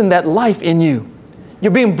 you're putting that life in you.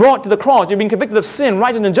 You're being brought to the cross. You're being convicted of sin,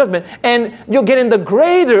 righteousness, and judgment. And you're getting the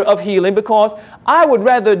greater of healing, because I would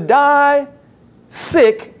rather die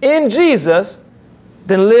sick in Jesus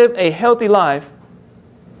than live a healthy life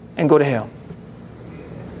and go to hell.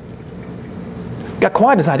 Got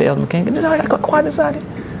quiet inside the Elder McCain. I got quiet inside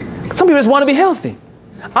it. Some people just want to be healthy.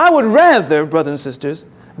 I would rather, brothers and sisters,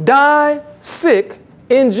 die sick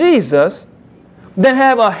in Jesus than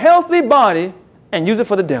have a healthy body and use it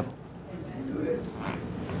for the devil.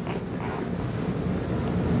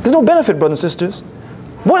 There's no benefit, brothers and sisters.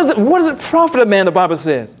 What does it profit a man, the Bible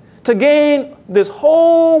says, to gain this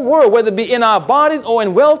whole world, whether it be in our bodies or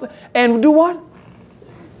in wealth, and do what?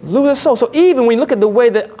 Lose his soul. So even when you look at the way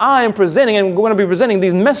that I am presenting, and we're going to be presenting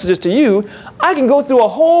these messages to you, I can go through a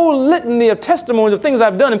whole litany of testimonies of things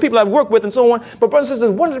I've done and people I've worked with and so on. But brothers and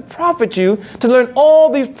sisters, what does it profit you to learn all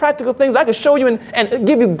these practical things I can show you and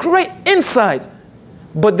give you great insights?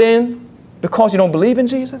 But then, because you don't believe in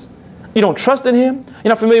Jesus, you don't trust in Him, you're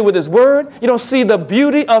not familiar with His word, you don't see the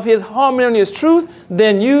beauty of His harmonious truth,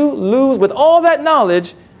 then you lose, with all that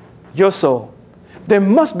knowledge, your soul. There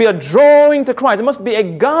must be a drawing to Christ. It must be a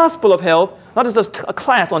gospel of health, not just a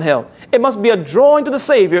class on health. It must be a drawing to the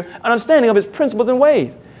Savior, an understanding of His principles and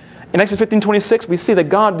ways. In Exodus 15:26, we see that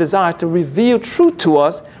God desires to reveal truth to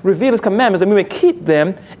us, reveal His commandments, that we may keep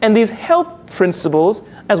them. And these health principles,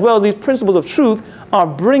 as well as these principles of truth, are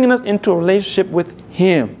bringing us into a relationship with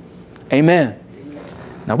Him. Amen.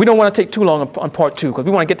 Now, we don't want to take too long on part 2, because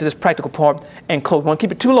we want to get to this practical part and close. We want to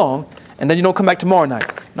keep it too long, and then you don't come back tomorrow night.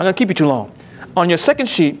 I'm not going to keep you too long. On your second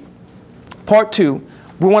sheet, part 2,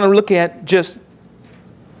 we want to look at just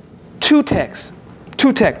two texts.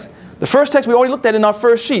 The first text we already looked at in our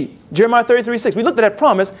first sheet, Jeremiah 33:6. We looked at that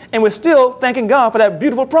promise, and we're still thanking God for that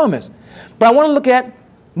beautiful promise. But I want to look at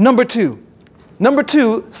number 2. Number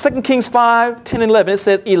 2, 2 Kings 5:10-11. It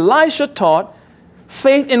says, Elisha taught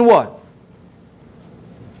faith in what?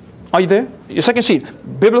 Are you there? Your second sheet.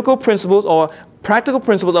 Biblical principles or practical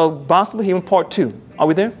principles of gospel healing, part 2. Are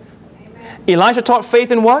we there? Amen. Elisha taught faith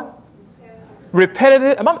in what?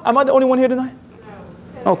 Repetitive. Am I the only one here tonight?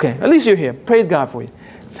 No. Okay. At least you're here. Praise God for you.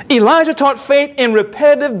 Elijah taught faith in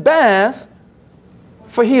repetitive baths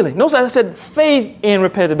for healing. Notice I said faith in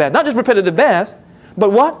repetitive baths. Not just repetitive baths,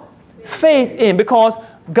 but what? Faith in. Because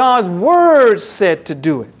God's word said to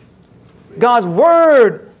do it. God's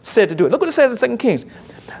word said to do it. Look what it says in 2 Kings.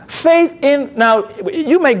 Faith in, now,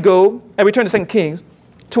 you may go, and return to 2 Kings,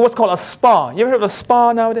 to what's called a spa. You ever heard of a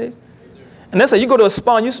spa nowadays? And let's say you go to a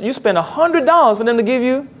spa and you spend $100 for them to give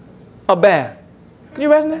you a bath. Can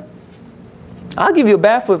you imagine that? I'll give you a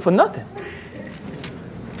bath for nothing.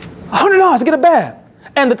 $100 to get a bath.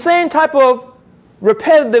 And the same type of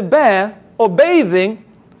repetitive bath or bathing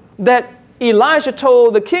that Elisha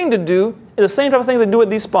told the king to do is the same type of things they do at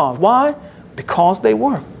these spas. Why? Because they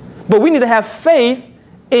work. But we need to have faith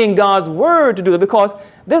in God's word to do it, because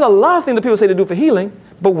there's a lot of things that people say to do for healing,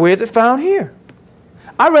 but where is it found here?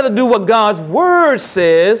 I'd rather do what God's word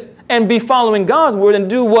says and be following God's word than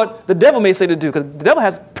do what the devil may say to do, because the devil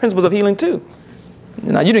has principles of healing too.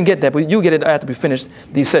 Now, you didn't get that, but you'll get it after we finish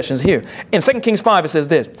these sessions here. In 2 Kings 5, it says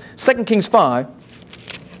this. 2 Kings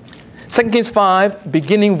 5,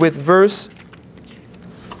 beginning with verse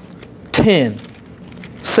 10.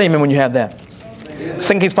 Say amen when you have that.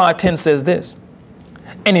 2 Kings 5:10 says this.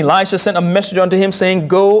 And Elisha sent a messenger unto him, saying,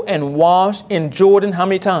 go and wash in Jordan how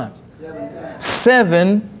many times?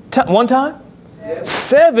 7 times. One time?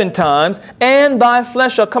 7 times. And thy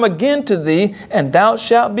flesh shall come again to thee, and thou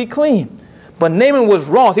shalt be clean. But Naaman was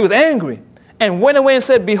wroth, he was angry, and went away and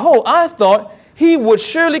said, behold, I thought he would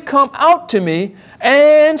surely come out to me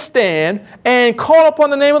and stand and call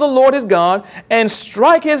upon the name of the Lord his God and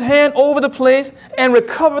strike his hand over the place and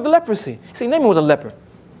recover the leprosy. See, Naaman was a leper.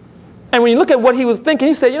 And when you look at what he was thinking,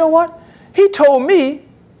 he said, you know what? He told me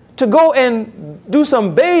to go and do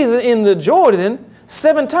some bathing in the Jordan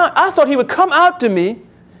 7 times. I thought he would come out to me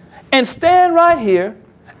and stand right here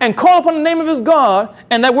and call upon the name of his God.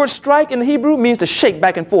 And that word strike in the Hebrew means to shake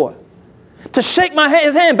back and forth. To shake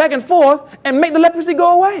his hand back and forth and make the leprosy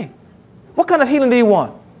go away. What kind of healing do you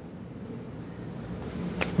want?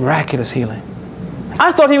 Miraculous healing.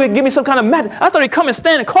 I thought he would give me some kind of magic. I thought he'd come and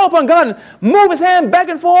stand and call upon God and move his hand back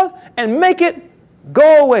and forth and make it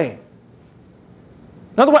go away.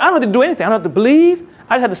 In other words, I don't have to do anything. I don't have to believe.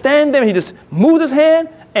 I just have to stand there and he just moves his hand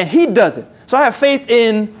and he does it. So I have faith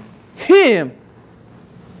in him.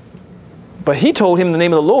 But he told him in the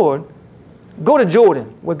name of the Lord, go to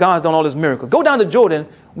Jordan where God's done all his miracles. Go down to Jordan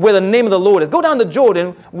where the name of the Lord is. Go down to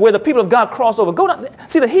Jordan where the people of God cross over. Go down.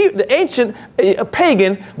 See, the ancient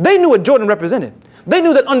pagans, they knew what Jordan represented. They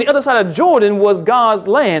knew that on the other side of Jordan was God's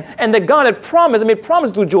land, and that God had promised and made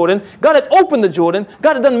promises through Jordan. God had opened the Jordan.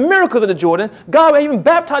 God had done miracles in the Jordan. God had even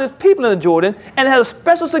baptized his people in the Jordan, and it has a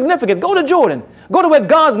special significance. Go to Jordan. Go to where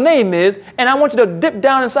God's name is, and I want you to dip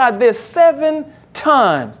down inside there 7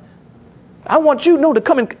 times. I want you to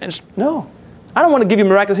come and no. I don't want to give you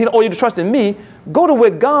miraculous healing or you to trust in me. Go to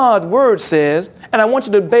where God's word says, and I want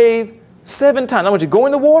you to bathe 7 times. I want you to go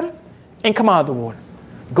in the water and come out of the water.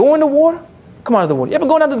 Go in the water, come out of the water. You ever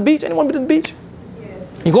go down to the beach? Anyone been to the beach? Yes.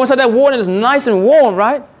 You go inside that water and it's nice and warm,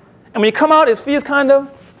 right? And when you come out, it feels kind of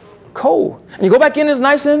cold. And you go back in, it's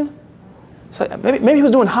nice and, so maybe he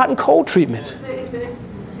was doing hot and cold treatments.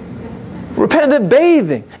 Repetitive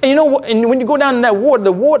bathing. And you know what? And when you go down in that water,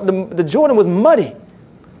 the Jordan was muddy.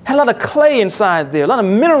 Had a lot of clay inside there, a lot of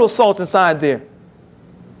mineral salts inside there.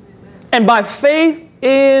 And by faith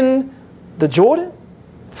in the Jordan,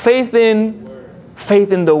 faith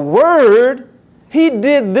in the word, he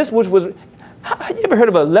did this, which was, have you ever heard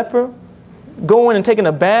of a leper going and taking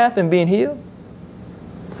a bath and being healed?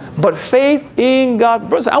 But faith in God.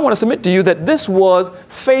 Brothers, I want to submit to you that this was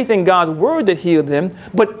faith in God's word that healed them.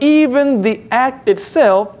 But even the act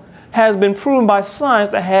itself has been proven by science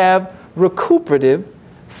to have recuperative,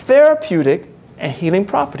 therapeutic, and healing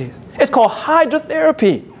properties. It's called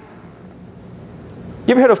hydrotherapy.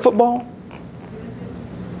 You ever heard of football?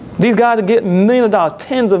 These guys that get millions of dollars,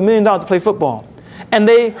 tens of millions of dollars to play football. And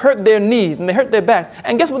they hurt their knees and they hurt their backs.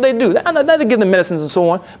 And guess what they do? They give them medicines and so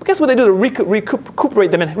on. But guess what they do to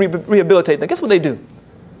recuperate them and rehabilitate them? Guess what they do?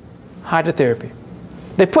 Hydrotherapy.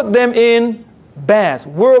 They put them in baths,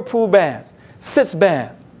 whirlpool baths, sitz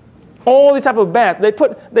bath, all these type of baths. They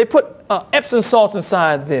put Epsom salts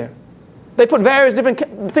inside there. They put various different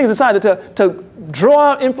things inside there to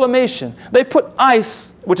draw out inflammation. They put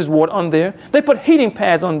ice, which is water, on there. They put heating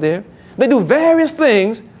pads on there. They do various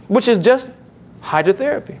things, which is just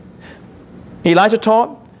hydrotherapy. Elijah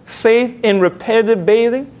taught faith in repetitive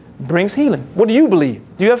bathing brings healing. What do you believe?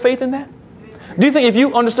 Do you have faith in that? Do you think if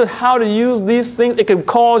you understood how to use these things, it could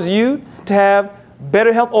cause you to have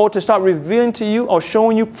better health or to start revealing to you or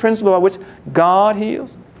showing you principles by which God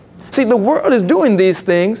heals? See, the world is doing these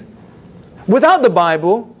things without the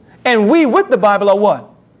Bible, and we with the Bible are what?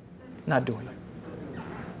 Not doing it.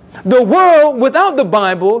 The world without the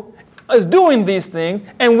Bible is doing these things,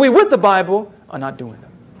 and we with the Bible are not doing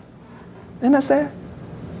them. Isn't that sad?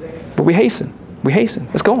 But we hasten. We hasten.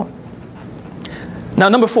 Let's go on. Now,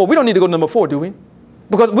 number 4. We don't need to go to number 4, do we?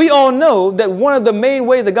 Because we all know that one of the main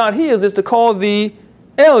ways that God heals is to call the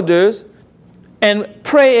elders and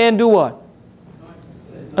pray and do what?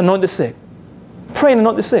 Anoint the sick. Pray and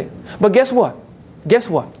anoint the sick. But guess what? Guess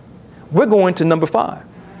what? We're going to number 5.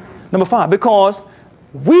 Number 5, because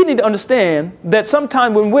we need to understand that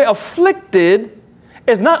sometimes when we're afflicted,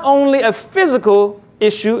 it's not only a physical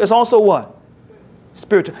issue, it's also what?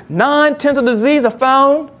 Spiritual. 9/10 of disease are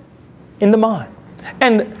found in the mind.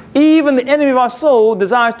 And even the enemy of our soul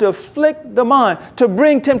desires to afflict the mind, to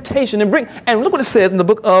bring temptation and look what it says in the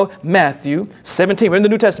book of Matthew 17. We're in the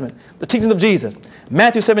New Testament, the teachings of Jesus.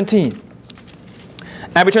 Matthew 17.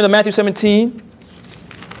 As we turn to Matthew 17,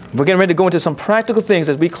 we're getting ready to go into some practical things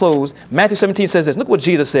as we close. Matthew 17 says this. Look what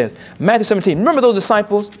Jesus says. Matthew 17. Remember those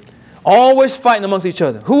disciples always fighting amongst each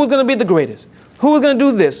other. Who was going to be the greatest? Who was going to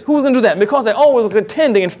do this? Who was going to do that? And because they always were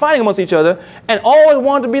contending and fighting amongst each other and always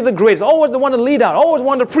wanted to be the greatest, always the one to lead out, always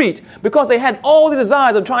wanted to preach, because they had all the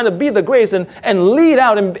desires of trying to be the greatest and lead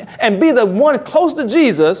out and be the one close to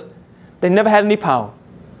Jesus, they never had any power.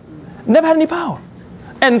 Never had any power.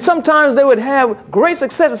 And sometimes they would have great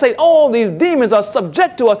success and say, all these demons are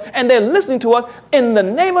subject to us and they're listening to us in the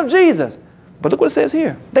name of Jesus. But look what it says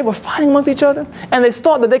here. They were fighting amongst each other, and they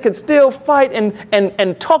thought that they could still fight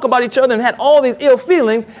and talk about each other and had all these ill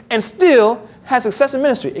feelings and still have success in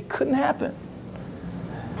ministry. It couldn't happen.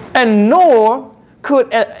 And nor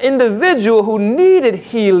could an individual who needed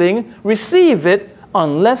healing receive it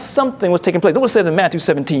unless something was taking place. Look what it says in Matthew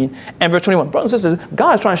 17 and verse 21. Brothers and sisters,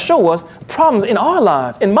 God is trying to show us problems in our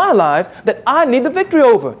lives, in my life, that I need the victory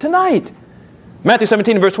over tonight. Matthew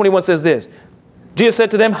 17 and verse 21 says this. Jesus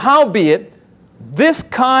said to them, howbeit, this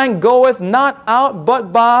kind goeth not out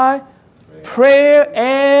but by prayer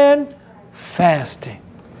and fasting.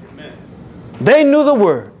 Amen. They knew the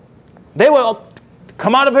word. They will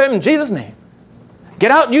come out of here in Jesus' name. Get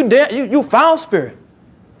out, you foul spirit.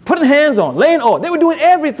 Putting hands on, laying on. They were doing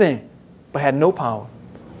everything, but had no power.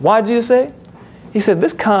 Why did Jesus say? He said,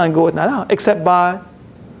 this kind goeth not out except by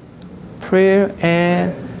prayer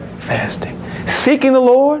and fasting. Seeking the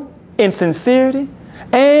Lord in sincerity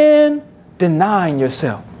and denying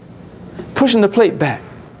yourself, pushing the plate back.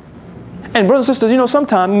 And brothers and sisters, you know,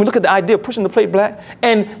 sometimes when we look at the idea of pushing the plate back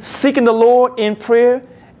and seeking the Lord in prayer,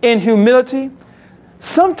 in humility,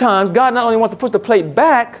 sometimes God not only wants to push the plate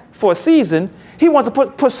back for a season, he wants to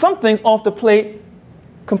push some things off the plate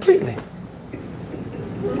completely.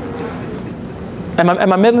 Am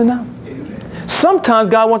I meddling now? Sometimes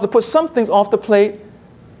God wants to put some things off the plate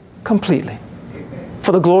completely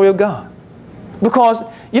for the glory of God. Because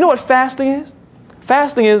you know what fasting is?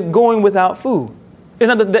 Fasting is going without food.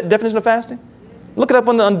 Isn't that the definition of fasting? Look it up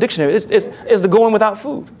on the dictionary. It's the going without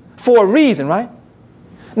food for a reason, right?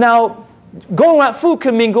 Now, going without food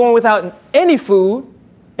can mean going without any food.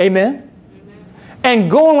 Amen. And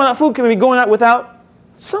going without food can mean going out without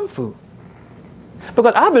some food.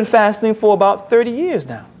 Because I've been fasting for about 30 years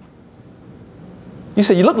now. You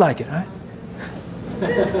say you look like it, right?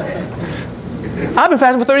 I've been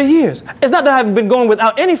fasting for 30 years. It's not that I've been going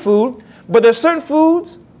without any food, but there's certain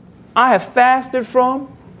foods I have fasted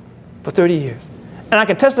from for 30 years. And I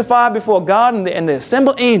can testify before God and the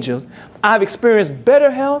assembled angels, I've experienced better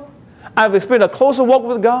health, I've experienced a closer walk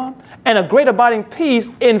with God, and a great abiding peace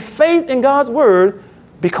in faith in God's word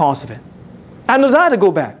because of it. I have no desire to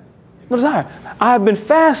go back. No desire. I have been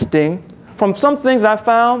fasting from some things that I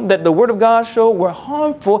found that the word of God showed were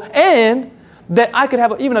harmful and that I could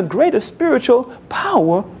have even a greater spiritual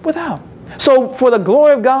power without. So for the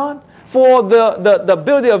glory of God, for the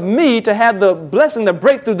ability of me to have the blessing, the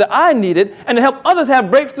breakthrough that I needed, and to help others have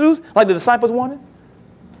breakthroughs like the disciples wanted,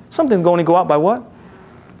 something's going to go out by what?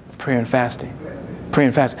 Prayer and fasting. Prayer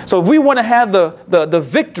and fasting. So if we want to have the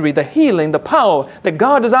victory, the healing, the power that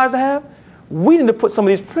God desires to have, we need to put some of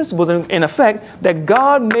these principles in effect that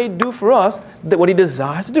God may do for us what he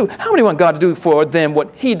desires to do. How many want God to do for them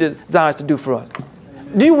what he desires to do for us?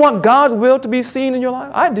 Amen. Do you want God's will to be seen in your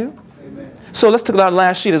life? I do. Amen. So let's take our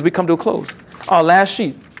last sheet as we come to a close. Our last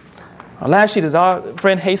sheet. Our last sheet is our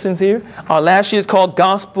friend Hastings here. Our last sheet is called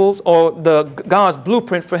Gospels or God's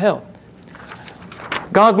Blueprint for Health.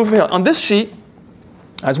 God's Blueprint for Health. On this sheet,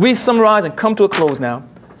 as we summarize and come to a close now,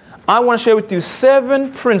 I want to share with you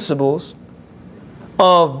 7 principles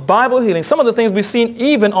of Bible healing. Some of the things we've seen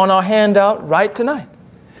even on our handout right tonight.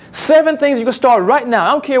 7 things you can start right now.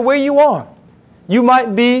 I don't care where you are. You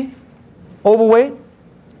might be overweight.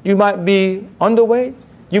 You might be underweight.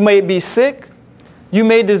 You may be sick. You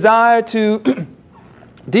may desire to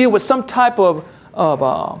deal with some type of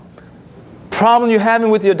problem you're having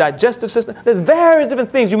with your digestive system. There's various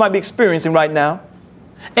different things you might be experiencing right now.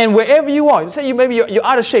 And wherever you are, say maybe you're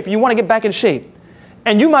out of shape and you want to get back in shape.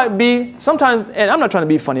 And you might be, sometimes, and I'm not trying to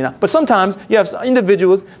be funny now, but sometimes you have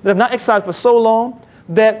individuals that have not exercised for so long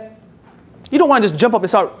that you don't want to just jump up and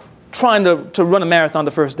start trying to run a marathon the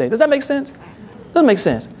first day. Does that make sense? Doesn't make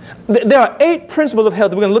sense. There are 8 principles of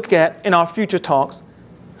health that we're going to look at in our future talks,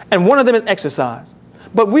 and one of them is exercise.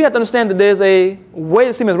 But we have to understand that there's a way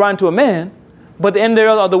that seems right unto a man, but the end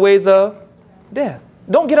thereof are the ways of death.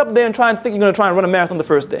 Don't get up there and try and think you're going to try and run a marathon the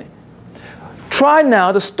first day. Try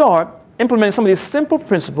now to start implementing some of these simple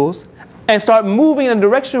principles and start moving in a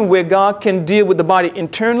direction where God can deal with the body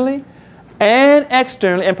internally and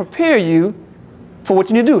externally and prepare you for what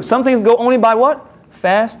you need to do. Some things go only by what?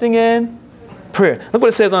 Fasting and prayer. Look what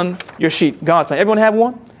it says on your sheet, God's plan. Everyone have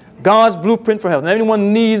one? God's blueprint for health. And if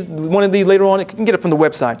anyone needs one of these later on, you can get it from the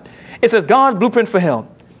website. It says God's blueprint for health.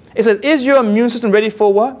 It says, is your immune system ready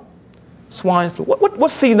for what? Swine flu.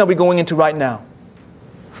 What season are we going into right now?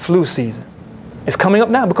 Flu season. It's coming up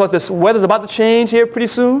now because the weather's about to change here pretty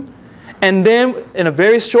soon. And then in a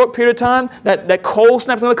very short period of time, that cold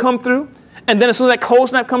snap's going to come through. And then as soon as that cold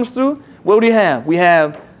snap comes through, what do we have? We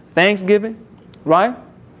have Thanksgiving, right?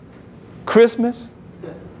 Christmas,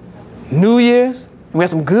 New Year's. And we have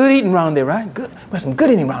some good eating around there, right? Good. We have some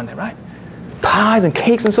good eating around there, right? Pies and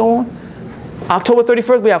cakes and so on. October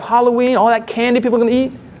 31st, we have Halloween, all that candy people are going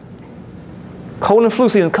to eat. Cold and flu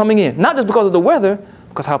season is coming in. Not just because of the weather,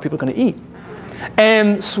 because how people are going to eat.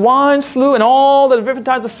 And swine flu and all the different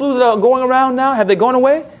types of flus that are going around now, have they gone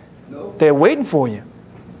away? No. They're waiting for you.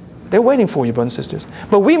 They're waiting for you, brothers and sisters.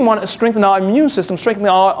 But we want to strengthen our immune system, strengthen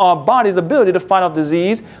our body's ability to fight off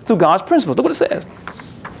disease through God's principles. Look what it says.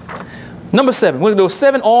 Number 7. We're going to go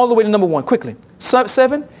 7 all the way to number 1 quickly.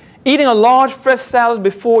 7, eating a large fresh salad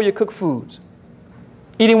before you cook foods.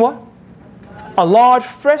 Eating what? A large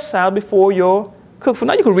fresh salad before you cook food.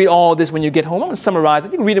 Now you can read all this when you get home. I'm going to summarize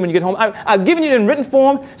it. You can read it when you get home. I've given you it in written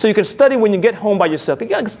form so you can study when you get home by yourself. You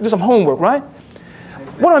got to do some homework, right?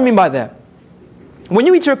 What do I mean by that? When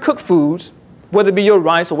you eat your cooked foods, whether it be your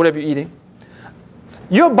rice or whatever you're eating,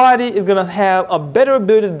 your body is going to have a better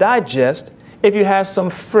ability to digest if you have some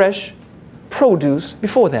fresh produce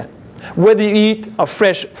before that. Whether you eat a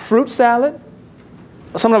fresh fruit salad,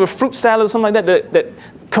 some type of fruit salad or something like that that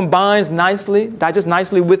combines nicely, digests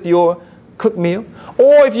nicely with your cooked meal,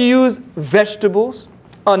 or if you use vegetables,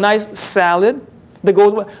 a nice salad that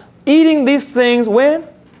goes with eating these things when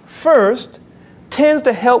first tends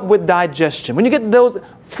to help with digestion. When you get those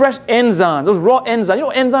fresh enzymes, those raw enzymes, you know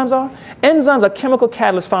what enzymes are? Enzymes are chemical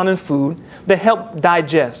catalysts found in food that help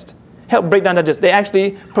digest, help break down digest. They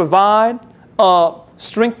actually provide a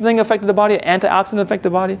strengthening effect of the body, an antioxidant effect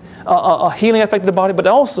of the body, a healing effect of the body, but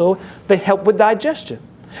also they help with digestion.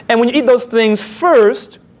 And when you eat those things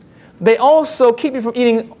first, they also keep you from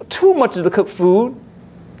eating too much of the cooked food,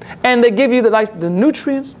 and they give you the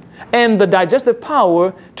nutrients and the digestive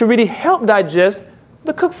power to really help digest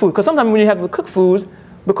the cooked food. Because sometimes when you have the cooked foods,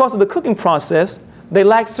 because of the cooking process, they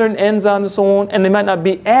lack certain enzymes and so on, and they might not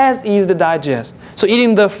be as easy to digest. So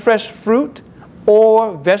eating the fresh fruit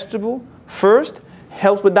or vegetable first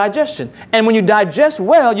helps with digestion. And when you digest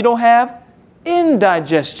well, you don't have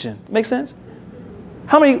indigestion. Make sense?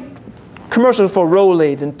 How many commercials for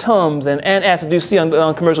Rolaids and Tums and antacids do you see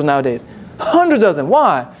on commercials nowadays? Hundreds of them.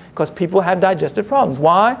 Why? Because people have digestive problems.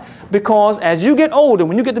 Why? Because as you get older,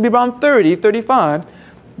 when you get to be around 30, 35,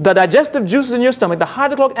 the digestive juices in your stomach, the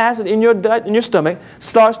hydrochloric acid in your stomach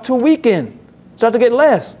starts to weaken, starts to get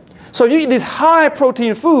less. So if you eat these high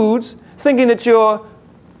protein foods thinking that you're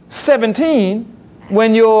 17,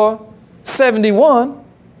 when you're 71,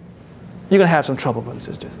 you're going to have some trouble, brothers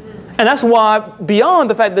and sisters. And that's why, beyond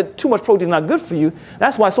the fact that too much protein is not good for you,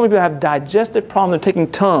 that's why so many people have digestive problems. They're taking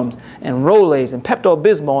Tums and Rolaids and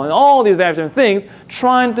Pepto-Bismol and all these various different things,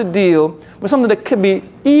 trying to deal with something that could be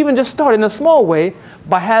even just started in a small way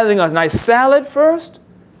by having a nice salad first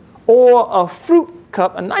or a fruit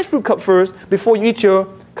cup, a nice fruit cup first before you eat your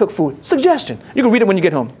cooked food. Suggestion. You can read it when you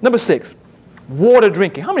get home. Number 6, water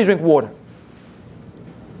drinking. How many drink water?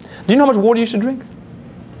 Do you know how much water you should drink?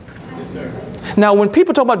 Yes, sir. Now, when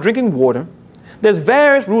people talk about drinking water, there's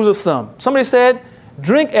various rules of thumb. Somebody said,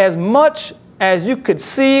 drink as much as you could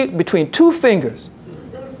see between 2 fingers.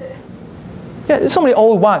 Yeah, there's so many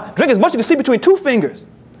old wine. Drink as much as you can see between 2 fingers.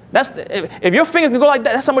 That's, if your fingers can go like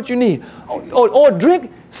that, that's how much you need. Or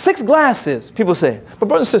drink 6 glasses, people say. But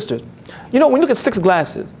brothers and sisters, you know, when you look at 6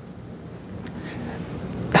 glasses,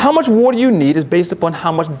 how much water you need is based upon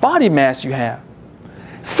how much body mass you have.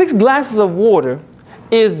 6 glasses of water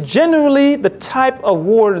is generally the type of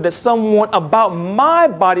water that someone about my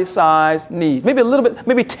body size needs. Maybe a little bit,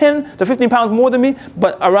 maybe 10 to 15 pounds more than me,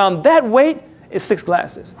 but around that weight is 6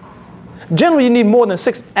 glasses. Generally, you need more than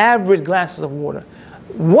 6 average glasses of water.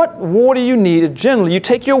 What water you need is generally, you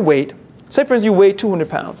take your weight, say for instance you weigh 200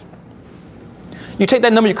 pounds. You take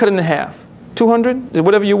that number, you cut it in half. 200 is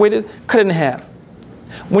whatever your weight is, cut it in half.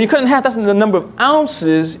 When you cut it in half, that's the number of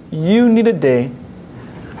ounces you need a day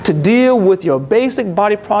to deal with your basic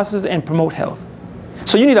body processes and promote health.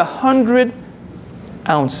 So you need 100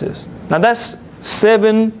 ounces. Now that's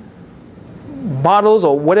 7 bottles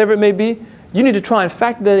or whatever it may be. You need to try and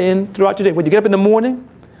factor that in throughout your day. When you get up in the morning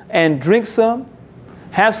and drink some,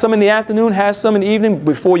 have some in the afternoon, have some in the evening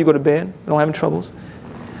before you go to bed. You don't have any troubles.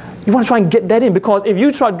 You want to try and get that in, because if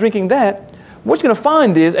you start drinking that, what you're going to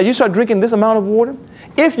find is, as you start drinking this amount of water,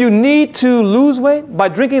 if you need to lose weight, by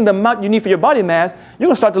drinking the amount you need for your body mass, you're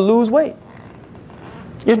going to start to lose weight.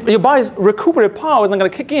 Your body's recuperative power is not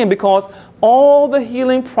going to kick in, because all the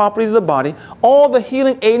healing properties of the body, all the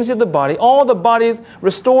healing agency of the body, all the body's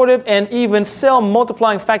restorative and even cell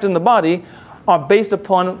multiplying factors in the body are based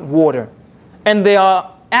upon water. And they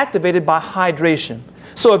are activated by hydration.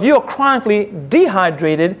 So if you're chronically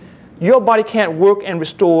dehydrated, your body can't work and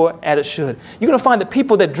restore as it should. You're going to find that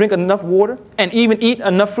people that drink enough water and even eat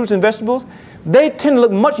enough fruits and vegetables, they tend to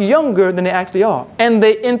look much younger than they actually are. And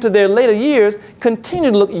they, into their later years, continue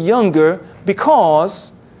to look younger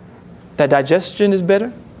because their digestion is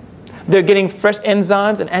better. They're getting fresh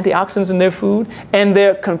enzymes and antioxidants in their food, and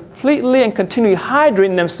they're completely and continually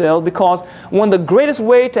hydrating themselves, because one of the greatest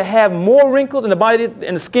ways to have more wrinkles in the body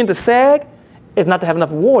and the skin to sag is not to have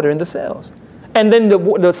enough water in the cells. And then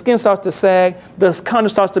the skin starts to sag, the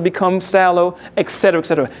content starts to become sallow, etc.,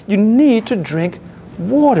 etc. You need to drink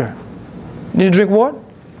water. You need to drink what?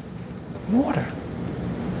 Water.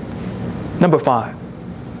 Number 5.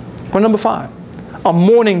 Point number 5, a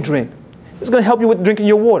morning drink. It's going to help you with drinking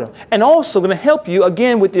your water, and also going to help you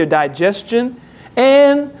again with your digestion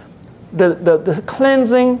and the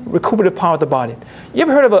cleansing, recuperative power of the body. You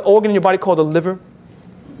ever heard of an organ in your body called the liver?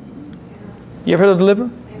 You ever heard of the liver?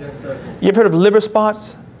 Yes, sir. You ever heard of liver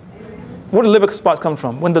spots? Where do liver spots come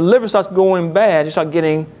from? When the liver starts going bad, you start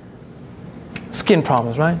getting skin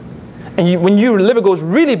problems, right? And when your liver goes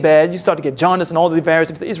really bad, you start to get jaundice and all the various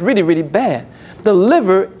things. It's really, really bad. The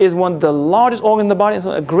liver is one of the largest organs in the body. It's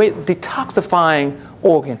a great detoxifying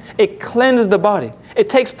organ. It cleanses the body. It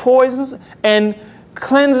takes poisons and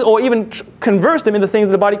cleanses or even converts them into things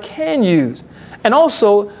that the body can use. And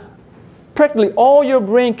also, practically all your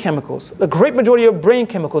brain chemicals, the great majority of your brain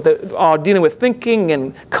chemicals that are dealing with thinking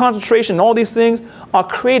and concentration and all these things are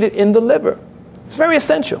created in the liver. It's very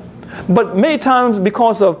essential. But many times,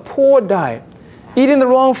 because of poor diet, eating the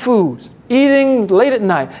wrong foods, eating late at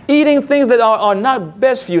night, eating things that are not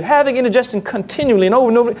best for you, having indigestion continually and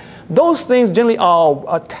over, those things generally are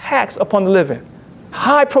attacks upon the liver.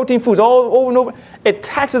 High protein foods all over and over, it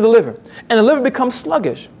taxes the liver, and the liver becomes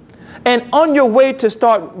sluggish. And on your way to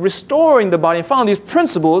start restoring the body and following these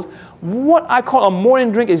principles, what I call a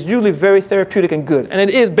morning drink is usually very therapeutic and good. And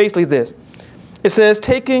it is basically this. It says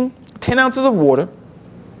taking 10 ounces of water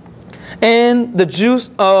and the juice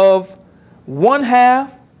of 1/2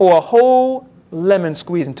 or a whole lemon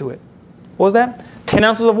squeezed into it. What was that? 10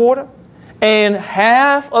 ounces of water and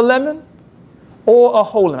 1/2 a lemon or a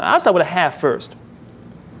whole lemon. I'll start with a 1/2 first.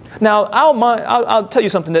 Now, I'll tell you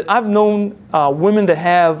something, that I've known women that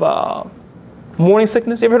have morning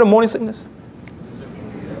sickness. You ever heard of morning sickness?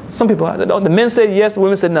 Some people, the men said yes, the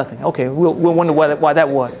women said nothing. Okay, we'll wonder why that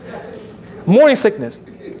was. Morning sickness.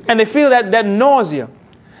 And they feel that nausea.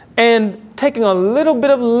 And taking a little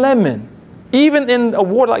bit of lemon, even in a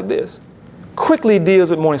water like this, quickly deals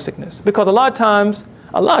with morning sickness. Because a lot of times,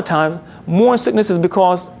 morning sickness is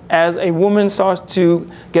because as a woman starts to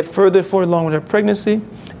get further and further along with her pregnancy,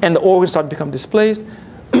 and the organs start to become displaced,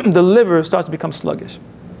 the liver starts to become sluggish.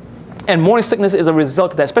 And morning sickness is a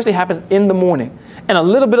result of that, especially happens in the morning. And a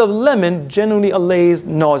little bit of lemon generally allays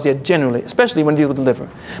nausea, generally, especially when it deals with the liver.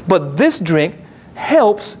 But this drink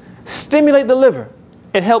helps stimulate the liver.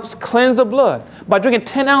 It helps cleanse the blood. By drinking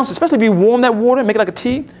 10 ounces, especially if you warm that water, make it like a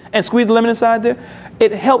tea, and squeeze the lemon inside there,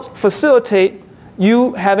 it helps facilitate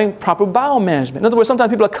you having proper bowel management. In other words, sometimes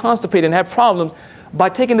people are constipated and have problems. By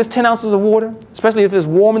taking this 10 ounces of water, especially if it's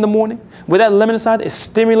warm in the morning, with that lemon inside, it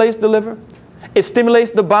stimulates the liver, it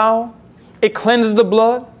stimulates the bowel, it cleanses the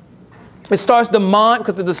blood, it starts the mind,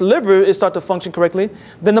 because if this liver is start to function correctly,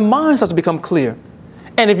 then the mind starts to become clear.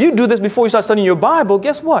 And if you do this before you start studying your Bible,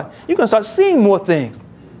 guess what? You're going to start seeing more things,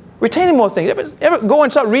 retaining more things. Ever go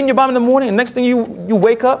and start reading your Bible in the morning, and next thing you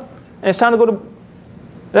wake up, and it's time to go to, is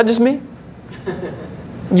that just me?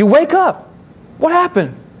 You wake up. What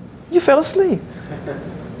happened? You fell asleep.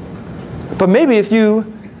 But maybe if you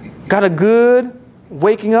got a good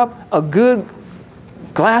waking up, a good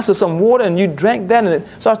glass of some water, and you drank that, and it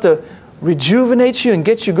starts to rejuvenate you and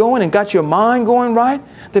get you going and got your mind going right,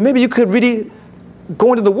 then maybe you could really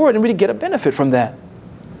go into the Word and really get a benefit from that.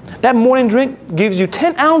 That morning drink gives you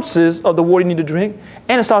 10 ounces of the water you need to drink,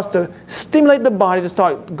 and it starts to stimulate the body to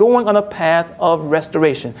start going on a path of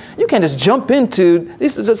restoration. You can't just jump into,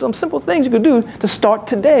 these are some simple things you could do to start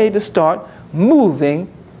today, to start moving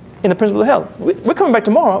in the principle of health. We're coming back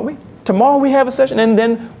tomorrow, aren't we? Tomorrow we have a session, and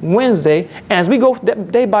then Wednesday, and as we go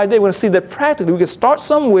day by day, we're going to see that practically we can start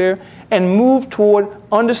somewhere and move toward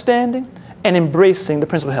understanding and embracing the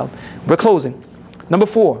principle of health. We're closing. Number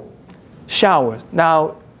 4, showers.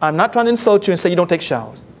 Now, I'm not trying to insult you and say you don't take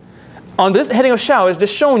showers. On this heading of showers,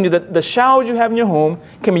 just showing you that the showers you have in your home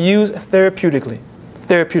can be used therapeutically.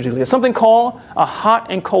 It's something called a hot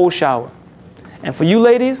and cold shower. And for you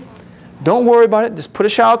ladies, don't worry about it. Just put a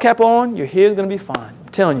shower cap on. Your hair is going to be fine.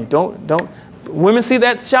 I'm telling you, don't. Women see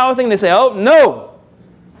that shower thing and they say, oh, no.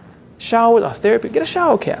 Showers are therapy. Get a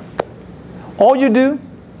shower cap. All you do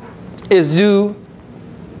is do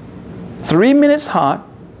 3 minutes hot,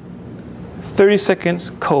 30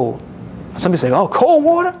 seconds cold. Somebody say, oh, cold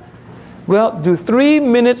water? Well, do 3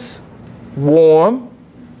 minutes warm,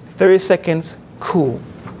 30 seconds cool.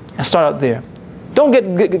 And start out there. Don't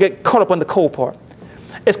get caught up on the cold part.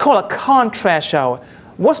 It's called a contrast shower.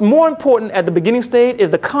 What's more important at the beginning stage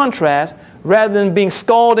is the contrast rather than being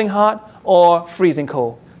scalding hot or freezing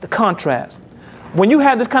cold. The contrast. When you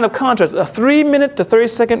have this kind of contrast, a 3 minute to 30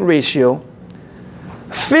 second ratio,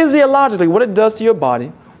 physiologically what it does to your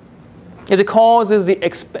body is it causes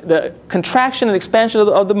the contraction and expansion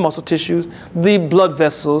of the muscle tissues, the blood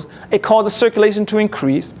vessels. It causes circulation to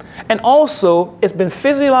increase. And also, it's been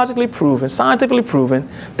physiologically proven, scientifically proven,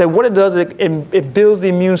 that what it does, it builds the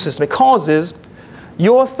immune system. It causes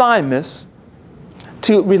your thymus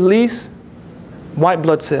to release white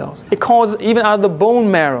blood cells. It causes, even out of the bone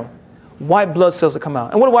marrow, white blood cells to come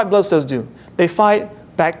out. And what do white blood cells do? They fight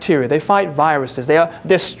bacteria. They fight viruses.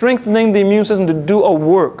 They're strengthening the immune system to do a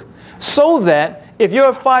work. So that if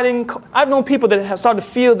you're fighting, I've known people that have started to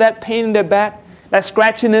feel that pain in their back, that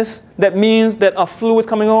scratchiness, that means that a flu is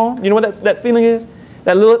coming on. You know what that feeling is?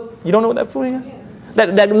 That little, you don't know what that feeling is? Yeah.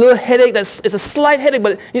 That little headache, it's a slight headache,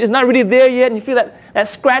 but it's not really there yet, and you feel that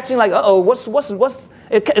scratching like, uh-oh,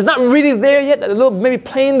 it's not really there yet, that little maybe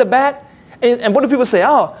pain in the back. And what do people say?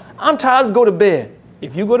 Oh, I'm tired, I'll just go to bed.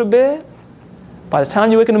 If you go to bed, by the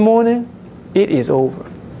time you wake in the morning, it is over.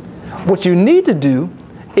 What you need to do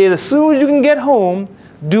is as soon as you can get home,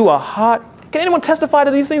 do a hot, can anyone testify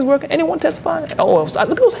to these things working? Anyone testify? Oh, look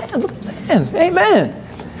at those hands, look at those hands, amen.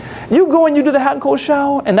 You go and you do the hot and cold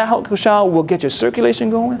shower, and that hot and cold shower will get your circulation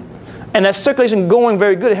going. And that circulation going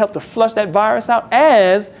very good, it helps to flush that virus out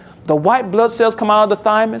as the white blood cells come out of the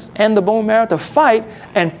thymus and the bone marrow to fight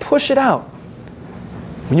and push it out.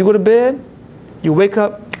 When you go to bed, you wake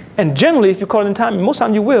up, and generally, if you call it in time, most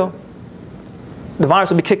times you will, the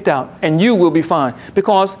virus will be kicked out, and you will be fine.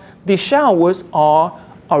 Because these showers are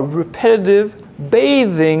a repetitive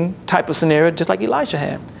bathing type of scenario, just like Elisha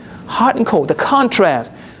had. Hot and cold, the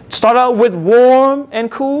contrast. Start out with warm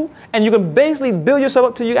and cool, and you can basically build yourself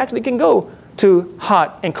up till you actually can go to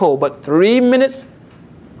hot and cold. But 3 minutes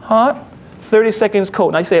hot, 30 seconds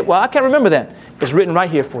cold. Now you say, well, I can't remember that. It's written right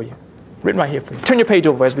here for you. Written right here for you. Turn your page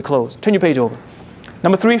over as we close. Turn your page over.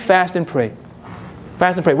 Number 3, fast and pray.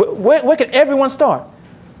 Fast and pray. Where can everyone start?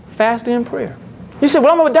 Fasting and prayer. You say,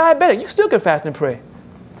 well, I'm a diabetic. You still can fast and pray.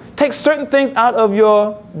 Take certain things out of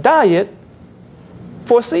your diet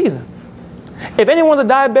for a season. If anyone's a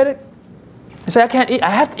diabetic, you say, I can't eat, I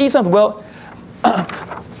have to eat something. Well,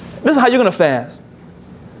 this is how you're going to fast.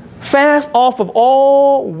 Fast off of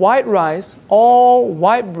all white rice, all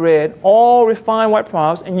white bread, all refined white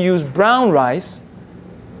products, and use brown rice.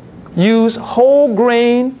 Use whole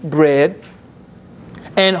grain bread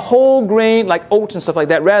and whole grain like oats and stuff like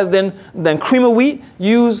that. Rather than cream of wheat,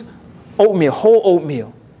 use oatmeal, whole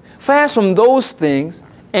oatmeal. Fast from those things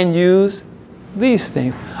and use these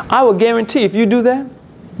things. I will guarantee if you do that,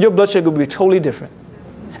 your blood sugar will be totally different.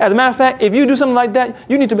 As a matter of fact, if you do something like that,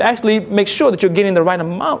 you need to actually make sure that you're getting the right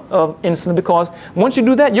amount of insulin, because once you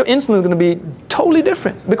do that, your insulin is going to be totally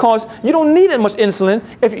different, because you don't need that much insulin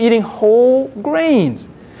if you're eating whole grains.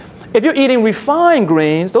 If you're eating refined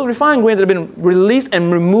grains, those refined grains that have been released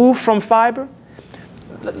and removed from fiber,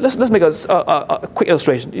 let's make a quick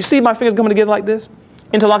illustration. You see my fingers coming together like this,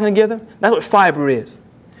 interlocking together? That's what fiber is.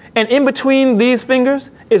 And in between these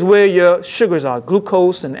fingers is where your sugars are.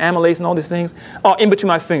 Glucose and amylase and all these things are in between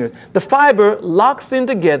my fingers. The fiber locks in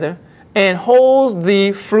together and holds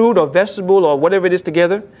the fruit or vegetable or whatever it is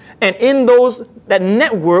together. And in that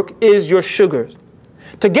network is your sugars.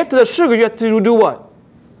 To get to the sugars, you have to do what?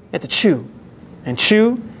 You have to chew and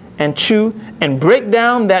chew and chew and break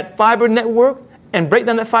down that fiber network so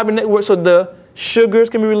the sugars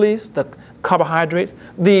can be released, the carbohydrates,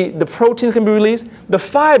 the proteins can be released. The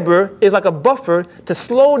fiber is like a buffer to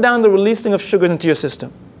slow down the releasing of sugars into your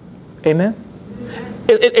system. Amen?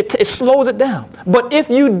 It slows it down. But if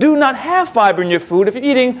you do not have fiber in your food, if you're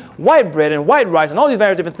eating white bread and white rice and all these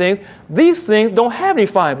various different things, these things don't have any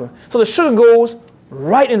fiber. So the sugar goes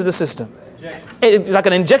right into the system. It's like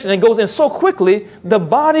an injection. It goes in so quickly, the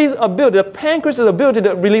body's ability, the pancreas' ability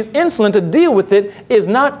to release insulin to deal with it is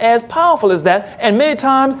not as powerful as that. And many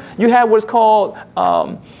times you have what's called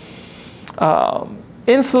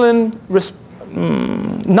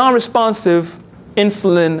non-responsive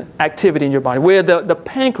insulin activity in your body, where the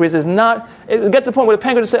pancreas is not, it gets to the point where the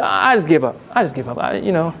pancreas says, I just give up.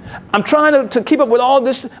 I'm trying to keep up with all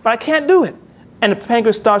this, but I can't do it. And the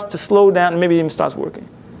pancreas starts to slow down and maybe even starts working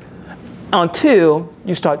until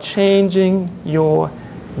you start changing your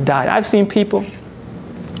diet. I've seen people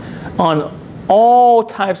on all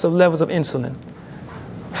types of levels of insulin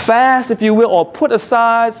fast, if you will, or put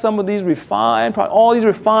aside some of these all these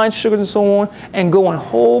refined sugars and so on, and go on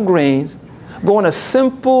whole grains, go on a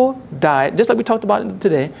simple diet, just like we talked about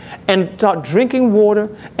today, and start drinking water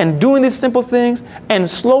and doing these simple things, and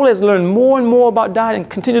slowly as learn more and more about diet and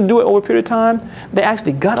continue to do it over a period of time, they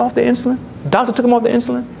actually got off the insulin. Doctor took them off the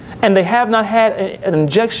insulin, and they have not had an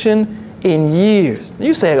injection in years.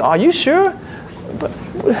 You say, are you sure? But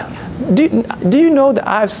do you know that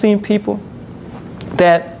I've seen people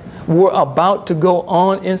that were about to go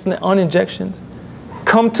on insulin, on injections,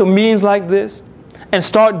 come to meetings like this and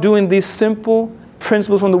start doing these simple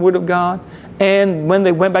principles from the Word of God, and when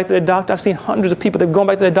they went back to their doctor, I've seen hundreds of people, they've gone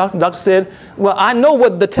back to their doctor, the doctor said, well, I know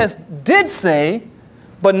what the test did say,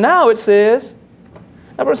 but now it says,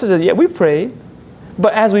 that person says, yeah, we prayed,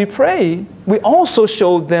 but as we prayed, we also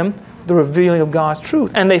showed them the revealing of God's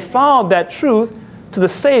truth, and they followed that truth to the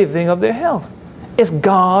saving of their health. It's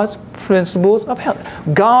God's principles of health.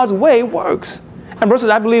 God's way works. And brothers,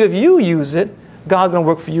 I believe if you use it, God's going to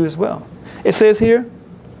work for you as well. It says here,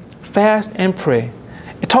 fast and pray.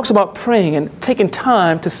 It talks about praying and taking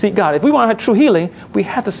time to seek God. If we want to have true healing, we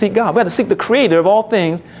have to seek God. We have to seek the Creator of all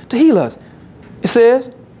things to heal us. It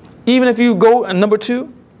says, even if you go, number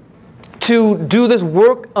 2, to do this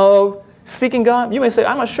work of seeking God, you may say,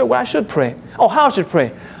 I'm not sure what I should pray. Oh, how I should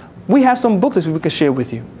pray. We have some books that we can share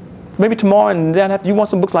with you. Maybe tomorrow and then after, you want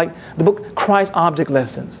some books like the book Christ Object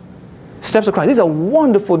Lessons, Steps of Christ. These are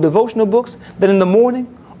wonderful devotional books that in the morning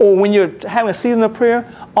or when you're having a season of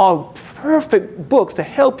prayer are perfect books to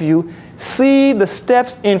help you see the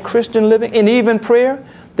steps in Christian living and even prayer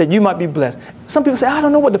that you might be blessed. Some people say, I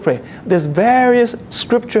don't know what to pray. There's various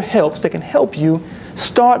scripture helps that can help you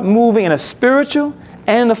start moving in a spiritual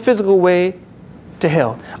and in a physical way to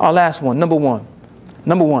health. Our last one, number one.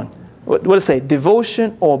 What does it say?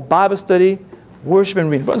 Devotion or Bible study, worship and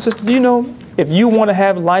reading. Brothers and sisters, do you know if you want to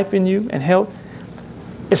have life in you and health,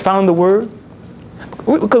 it's found in the Word?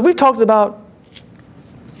 Because we've talked about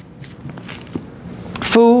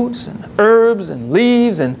foods and herbs and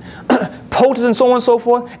leaves and poultices and so on and so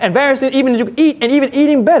forth, and various things even you can eat, and even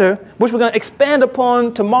eating better, which we're going to expand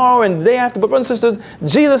upon tomorrow and the day after. But brothers and sisters,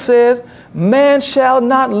 Jesus says, man shall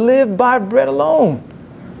not live by bread alone,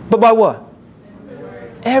 but by what?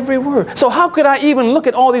 Every word. So how could I even look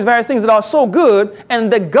at all these various things that are so good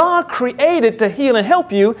and that God created to heal and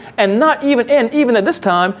help you, and not even end, even at this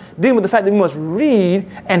time, dealing with the fact that we must read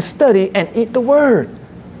and study and eat the Word.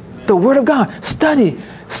 The Word of God. Study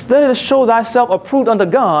to show thyself approved unto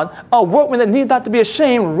God, a workman that needs not to be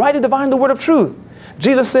ashamed, rightly dividing the word of truth.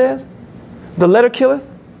 Jesus says, the letter killeth,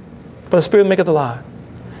 but the Spirit maketh alive.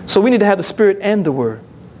 So we need to have the Spirit and the Word.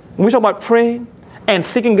 When we talk about praying and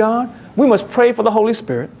seeking God, we must pray for the Holy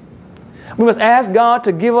Spirit. We must ask God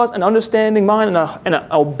to give us an understanding mind and an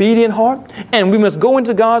obedient heart. And we must go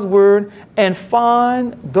into God's Word and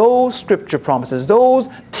find those scripture promises, those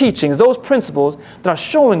teachings, those principles that are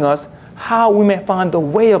showing us how we may find the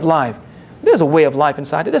way of life. There's a way of life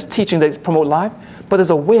inside it. There's teaching that promote life, but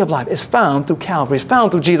there's a way of life. It's found through Calvary. It's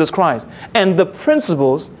found through Jesus Christ. And the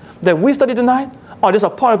principles that we study tonight are just a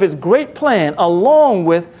part of His great plan, along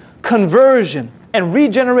with conversion and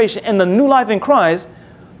regeneration and the new life in Christ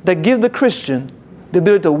that gives the Christian the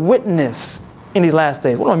ability to witness in these last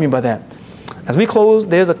days. What do I mean by that? As we close,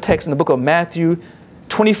 there's a text in the book of Matthew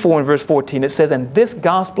 24 and verse 14. It says, and this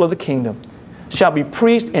gospel of the kingdom shall be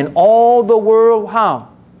preached in all the world, how?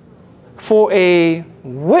 For a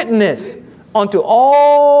witness unto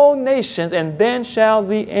all nations, and then shall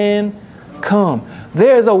the end come.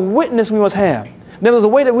 There is a witness we must have. There is a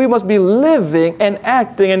way that we must be living and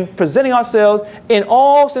acting and presenting ourselves in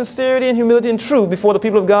all sincerity and humility and truth before the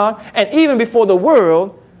people of God, and even before the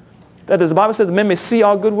world, that as the Bible says, the men may see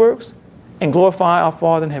our good works and glorify our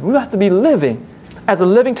Father in heaven. We have to be living as a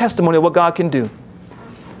living testimony of what God can do.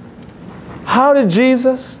 How did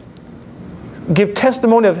Jesus give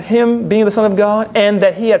testimony of him being the Son of God and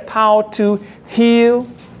that he had power to heal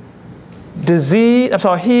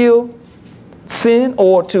heal sin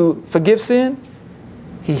or to forgive sin?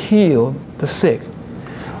 He healed the sick.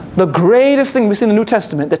 The greatest thing we see in the New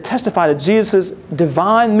Testament that testified to Jesus'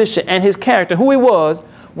 divine mission and his character, who he was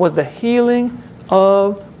the healing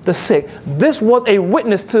of the sick. This was a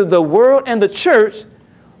witness to the world and the church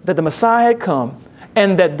that the Messiah had come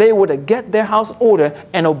and that they were to get their house in order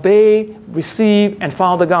and obey, receive, and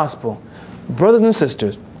follow the gospel. Brothers and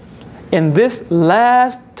sisters, in this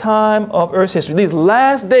last time of earth's history, these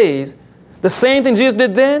last days, the same thing Jesus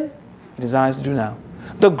did then, he desires to do now.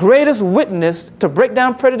 The greatest witness to break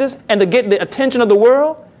down prejudice and to get the attention of the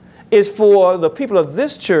world is for the people of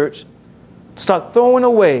this church to start throwing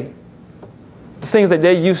away the things that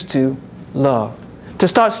they used to love. To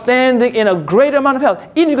start standing in a greater amount of health.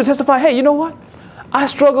 Even you can testify, hey, you know what? I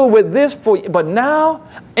struggle with this but now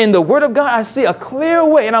in the Word of God, I see a clear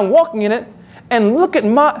way and I'm walking in it. And look at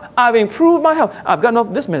I've improved my health. I've gotten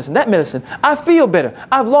off this medicine, that medicine. I feel better.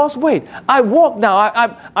 I've lost weight. I walk now.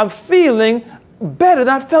 I'm feeling better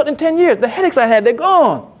than I felt in 10 years. The headaches I had, they're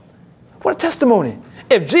gone. What a testimony.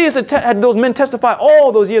 If Jesus had those men testify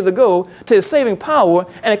all those years ago to his saving power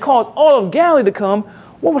and it caused all of Galilee to come,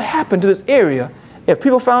 what would happen to this area if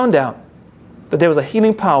people found out that there was a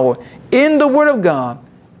healing power in the Word of God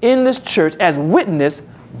in this church as witnessed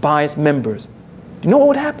by its members? Do you know what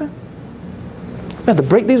would happen? We have to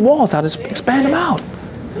break these walls out and expand them out.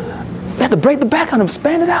 We have to break the back on them,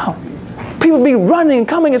 expand it out. People be running and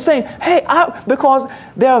coming and saying, hey, because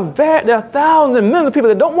there are thousands and millions of people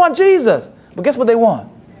that don't want Jesus. But guess what they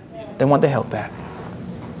want? They want their health back.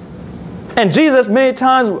 And Jesus many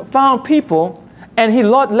times found people and he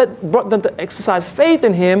brought them to exercise faith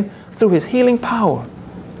in him through his healing power.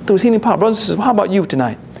 Through his healing power. Brothers and sisters, how about you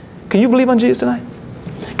tonight? Can you believe on Jesus tonight?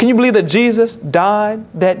 Can you believe that Jesus died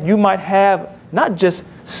that you might have not just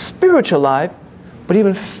spiritual life, but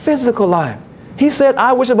even physical life? He said,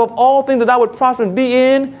 I wish above all things that I would prosper and be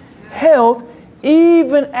in health,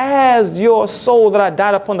 even as your soul that I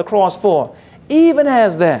died upon the cross for. Even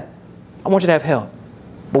as that, I want you to have health.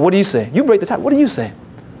 But what do you say? You break the tie. What do you say?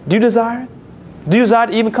 Do you desire it? Do you desire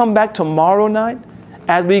to even come back tomorrow night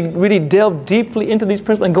as we really delve deeply into these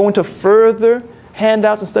principles and go into further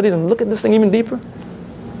handouts and studies and look at this thing even deeper?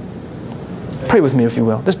 Pray with me, if you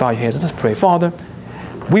will. Just bow your heads and let's pray. Father,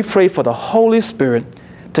 we pray for the Holy Spirit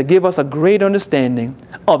to give us a great understanding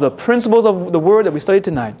of the principles of the Word that we studied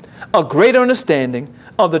tonight, a greater understanding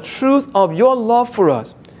of the truth of your love for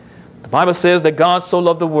us. The Bible says that God so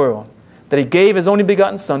loved the world that he gave his only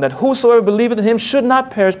begotten Son, that whosoever believeth in him should not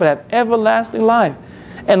perish but have everlasting life.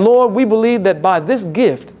 And Lord, we believe that by this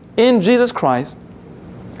gift in Jesus Christ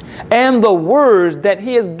and the words that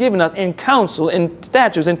he has given us in counsel, in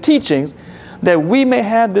statutes, and teachings, that we may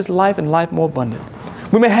have this life and life more abundant.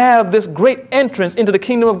 We may have this great entrance into the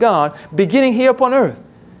kingdom of God beginning here upon earth.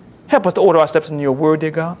 Help us to order our steps in your word,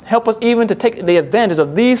 dear God. Help us even to take the advantage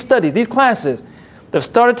of these studies, these classes that have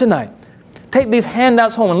started tonight. Take these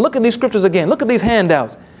handouts home and look at these scriptures again. Look at these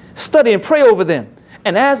handouts. Study and pray over them.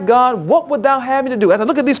 And ask God, what would thou have me to do? As I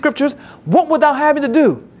look at these scriptures, what would thou have me to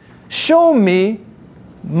do? Show me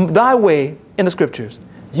thy way in the scriptures.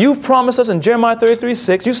 You've promised us in Jeremiah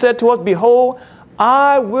 33:6, you said to us, behold,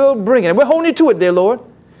 I will bring it. And we're holding you to it, dear Lord.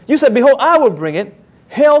 You said, behold, I will bring it,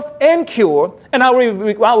 health and cure, and I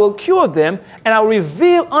will cure them, and I will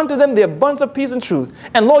reveal unto them the abundance of peace and truth.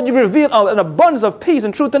 And Lord, you revealed an abundance of peace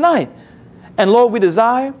and truth tonight. And Lord, we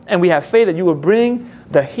desire and we have faith that you will bring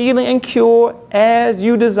the healing and cure as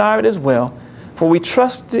you desire it as well. For we're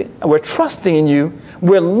trusting in you.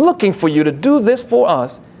 We're looking for you to do this for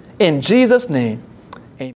us. In Jesus' name.